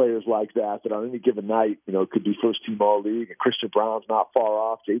 3 players like that on any given night, could be first-team All-League. And Christian Brown's not far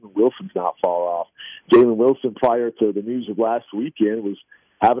off. Jalen Wilson's not far off. Jalen Wilson, prior to the news of last weekend, was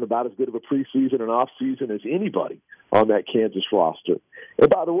having about as good of a preseason and off-season as anybody on that Kansas roster. And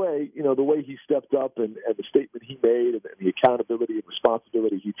by the way, the way he stepped up and the statement he made and the accountability and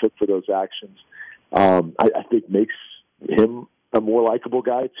responsibility he took for those actions, I think makes him a more likable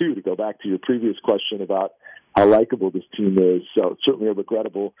guy, too, to go back to your previous question about how likable this team is. So it's certainly a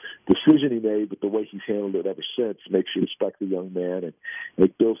regrettable decision he made, but the way he's handled it ever since makes you respect the young man. And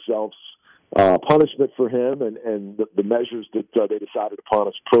make Bill Self's punishment for him and the measures that they decided upon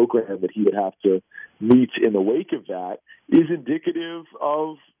as a program that he would have to meet in the wake of that is indicative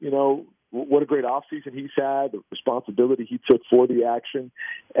of, what a great offseason he's had, the responsibility he took for the action,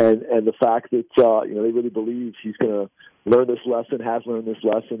 and the fact that, they really believe he's going to learn this lesson, has learned this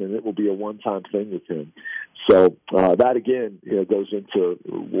lesson, and it will be a one-time thing with him. So that, again, goes into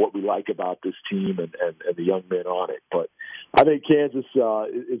what we like about this team and the young men on it. But I think Kansas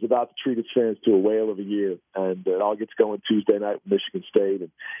is about to treat its fans to a whale of a year, and it all gets going Tuesday night with Michigan State. And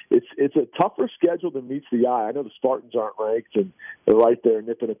it's a tougher schedule than meets the eye. I know the Spartans aren't ranked, and they're right there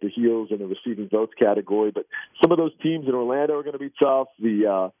nipping at the heels in the receiving votes category, but some of those teams in Orlando are going to be tough.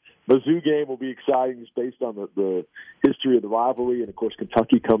 The Mizzou game will be exciting just based on the history of the rivalry, and, of course,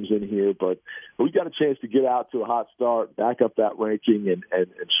 Kentucky comes in here. But we got a chance to get out to a hot start, back up that ranking, and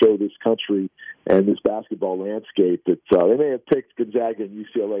show this country and this basketball landscape that they may have picked Gonzaga and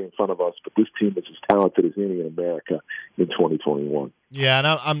UCLA in front of us, but this team is as talented as any in America in 2021. Yeah, and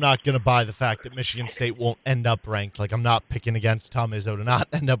I'm not going to buy the fact that Michigan State won't end up ranked. Like, I'm not picking against Tom Izzo to not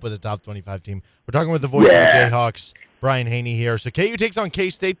end up with a top 25 team. We're talking with the voice of the Jayhawks, Brian Haney here. So KU takes on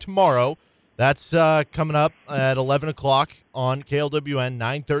K-State tomorrow. That's coming up at 11 o'clock on KLWN,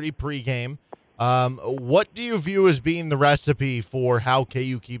 9:30 pregame. What do you view as being the recipe for how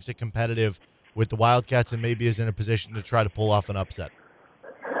KU keeps it competitive with the Wildcats and maybe is in a position to try to pull off an upset?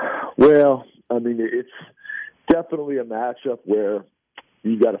 Well, I mean, it's definitely a matchup where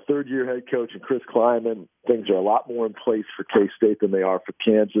you've got a third-year head coach in Chris Kleiman. Things are a lot more in place for K-State than they are for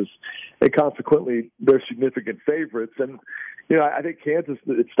Kansas, and consequently, they're significant favorites. And, I think Kansas,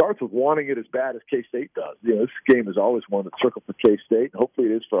 it starts with wanting it as bad as K-State does. This game is always one that's circled for K-State. Hopefully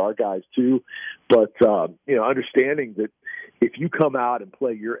it is for our guys, too. But, understanding that if you come out and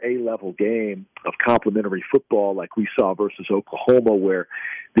play your A-level game of complementary football like we saw versus Oklahoma, where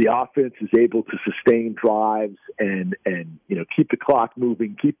the offense is able to sustain drives and keep the clock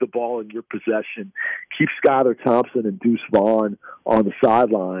moving, keep the ball in your possession, keep Skylar Thompson and Deuce Vaughn on the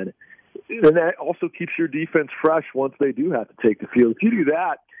sideline, and that also keeps your defense fresh once they do have to take the field. If you do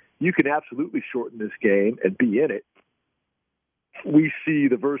that, you can absolutely shorten this game and be in it. We see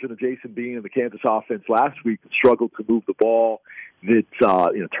the version of Jason Bean in the Kansas offense last week that struggled to move the ball, that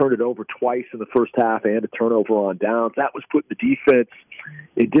turned it over twice in the first half and a turnover on downs. That was putting the defense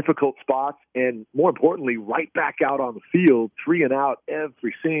in difficult spots and, more importantly, right back out on the field, 3 and out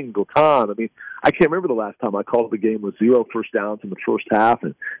every single time. I mean, I can't remember the last time I called the game with 0 first downs in the first half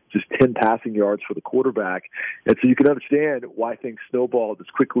and just 10 passing yards for the quarterback. And so you can understand why things snowballed as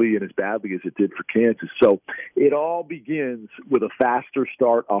quickly and as badly as it did for Kansas. So it all begins with a faster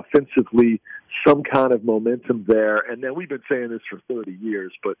start offensively, some kind of momentum there. And then we've been saying this for 30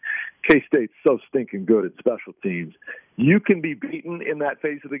 years, but K-State's so stinking good at special teams. You can be beaten in that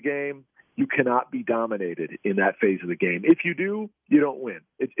phase of the game. You cannot be dominated in that phase of the game. If you do, you don't win.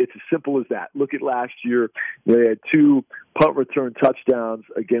 It's as simple as that. Look at last year. They had 2 punt return touchdowns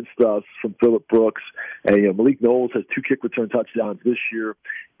against us from Phillip Brooks. And Malik Knowles has 2 kick return touchdowns this year.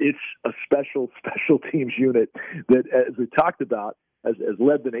 It's a special teams unit that, as we talked about, has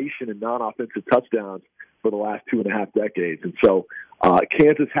led the nation in non-offensive touchdowns for the last 2.5 decades. And so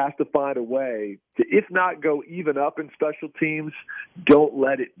Kansas has to find a way to, if not go even up in special teams, don't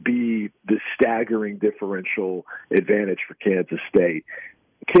let it be the staggering differential advantage for Kansas State.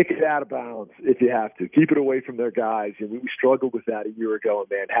 Kick it out of bounds if you have to. Keep it away from their guys. And we struggled with that a year ago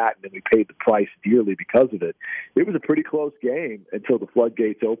in Manhattan, and we paid the price dearly because of it. It was a pretty close game until the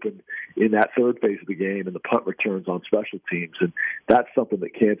floodgates opened in that third phase of the game and the punt returns on special teams. And that's something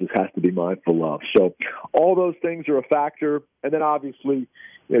that Kansas has to be mindful of. So all those things are a factor. And then obviously,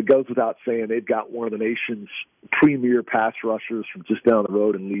 it goes without saying, they've got one of the nation's premier pass rushers from just down the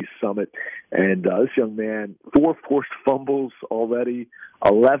road in Lee Summit. And this young man, 4 forced fumbles already,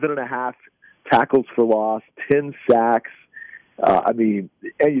 11.5 tackles for loss, 10 sacks.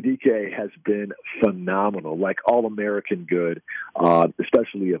 Anyudike has been phenomenal, like All-American good,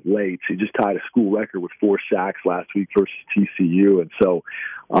 especially of late. He just tied a school record with 4 sacks last week versus TCU. And so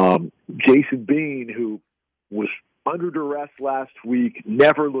Jason Bean, who was under duress last week,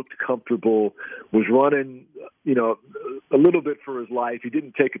 never looked comfortable, was running, a little bit for his life. He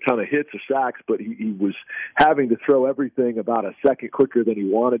didn't take a ton of hits or sacks, but he was having to throw everything about a second quicker than he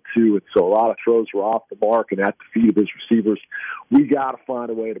wanted to, and so a lot of throws were off the mark and at the feet of his receivers. We got to find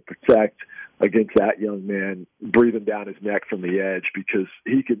a way to protect against that young man breathing down his neck from the edge, because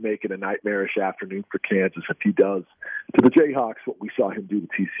he could make it a nightmarish afternoon for Kansas if he does to the Jayhawks what we saw him do to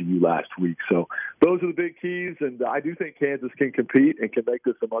TCU last week. So those are the big keys, and I do think Kansas can compete and can make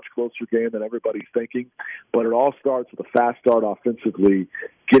this a much closer game than everybody's thinking. But it all starts with a fast start offensively,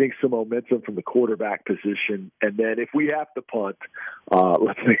 getting some momentum from the quarterback position, and then if we have to punt,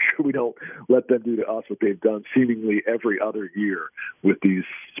 let's make sure we don't let them do to us what they've done seemingly every other year with these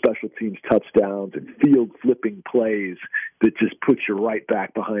special teams touchdowns and field flipping plays that just put you right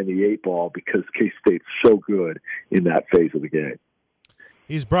back behind the 8 ball, because K-State's so good in that phase of the game.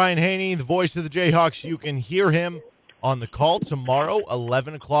 He's Brian Haney, the voice of the Jayhawks. You can hear him on the call tomorrow,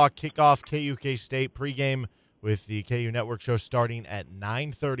 11 o'clock kickoff, KU K-State pregame with the KU Network show starting at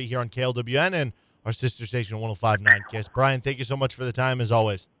 9:30 here on KLWN and our sister station 105.9 KISS. Brian, thank you so much for the time, as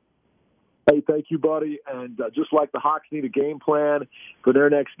always. Hey, thank you, buddy. And just like the Hawks need a game plan for their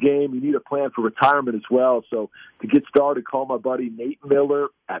next game, you need a plan for retirement as well. So to get started, call my buddy Nate Miller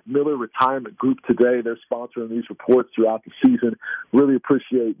at Miller Retirement Group today. They're sponsoring these reports throughout the season. Really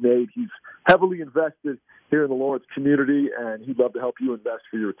appreciate Nate. He's heavily invested here in the Lawrence community, and he'd love to help you invest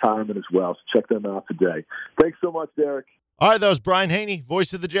for your retirement as well. So check them out today. Thanks so much, Derek. All right, that was Brian Haney,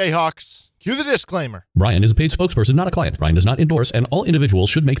 voice of the Jayhawks. Cue the disclaimer. Brian is a paid spokesperson, not a client. Brian does not endorse, and all individuals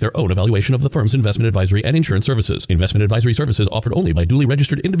should make their own evaluation of the firm's investment advisory and insurance services. Investment advisory services offered only by duly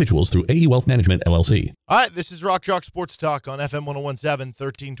registered individuals through AE Wealth Management, LLC. All right, this is Rock Chalk Sports Talk on FM 101.7,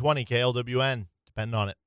 1320 KLWN. Depend on it.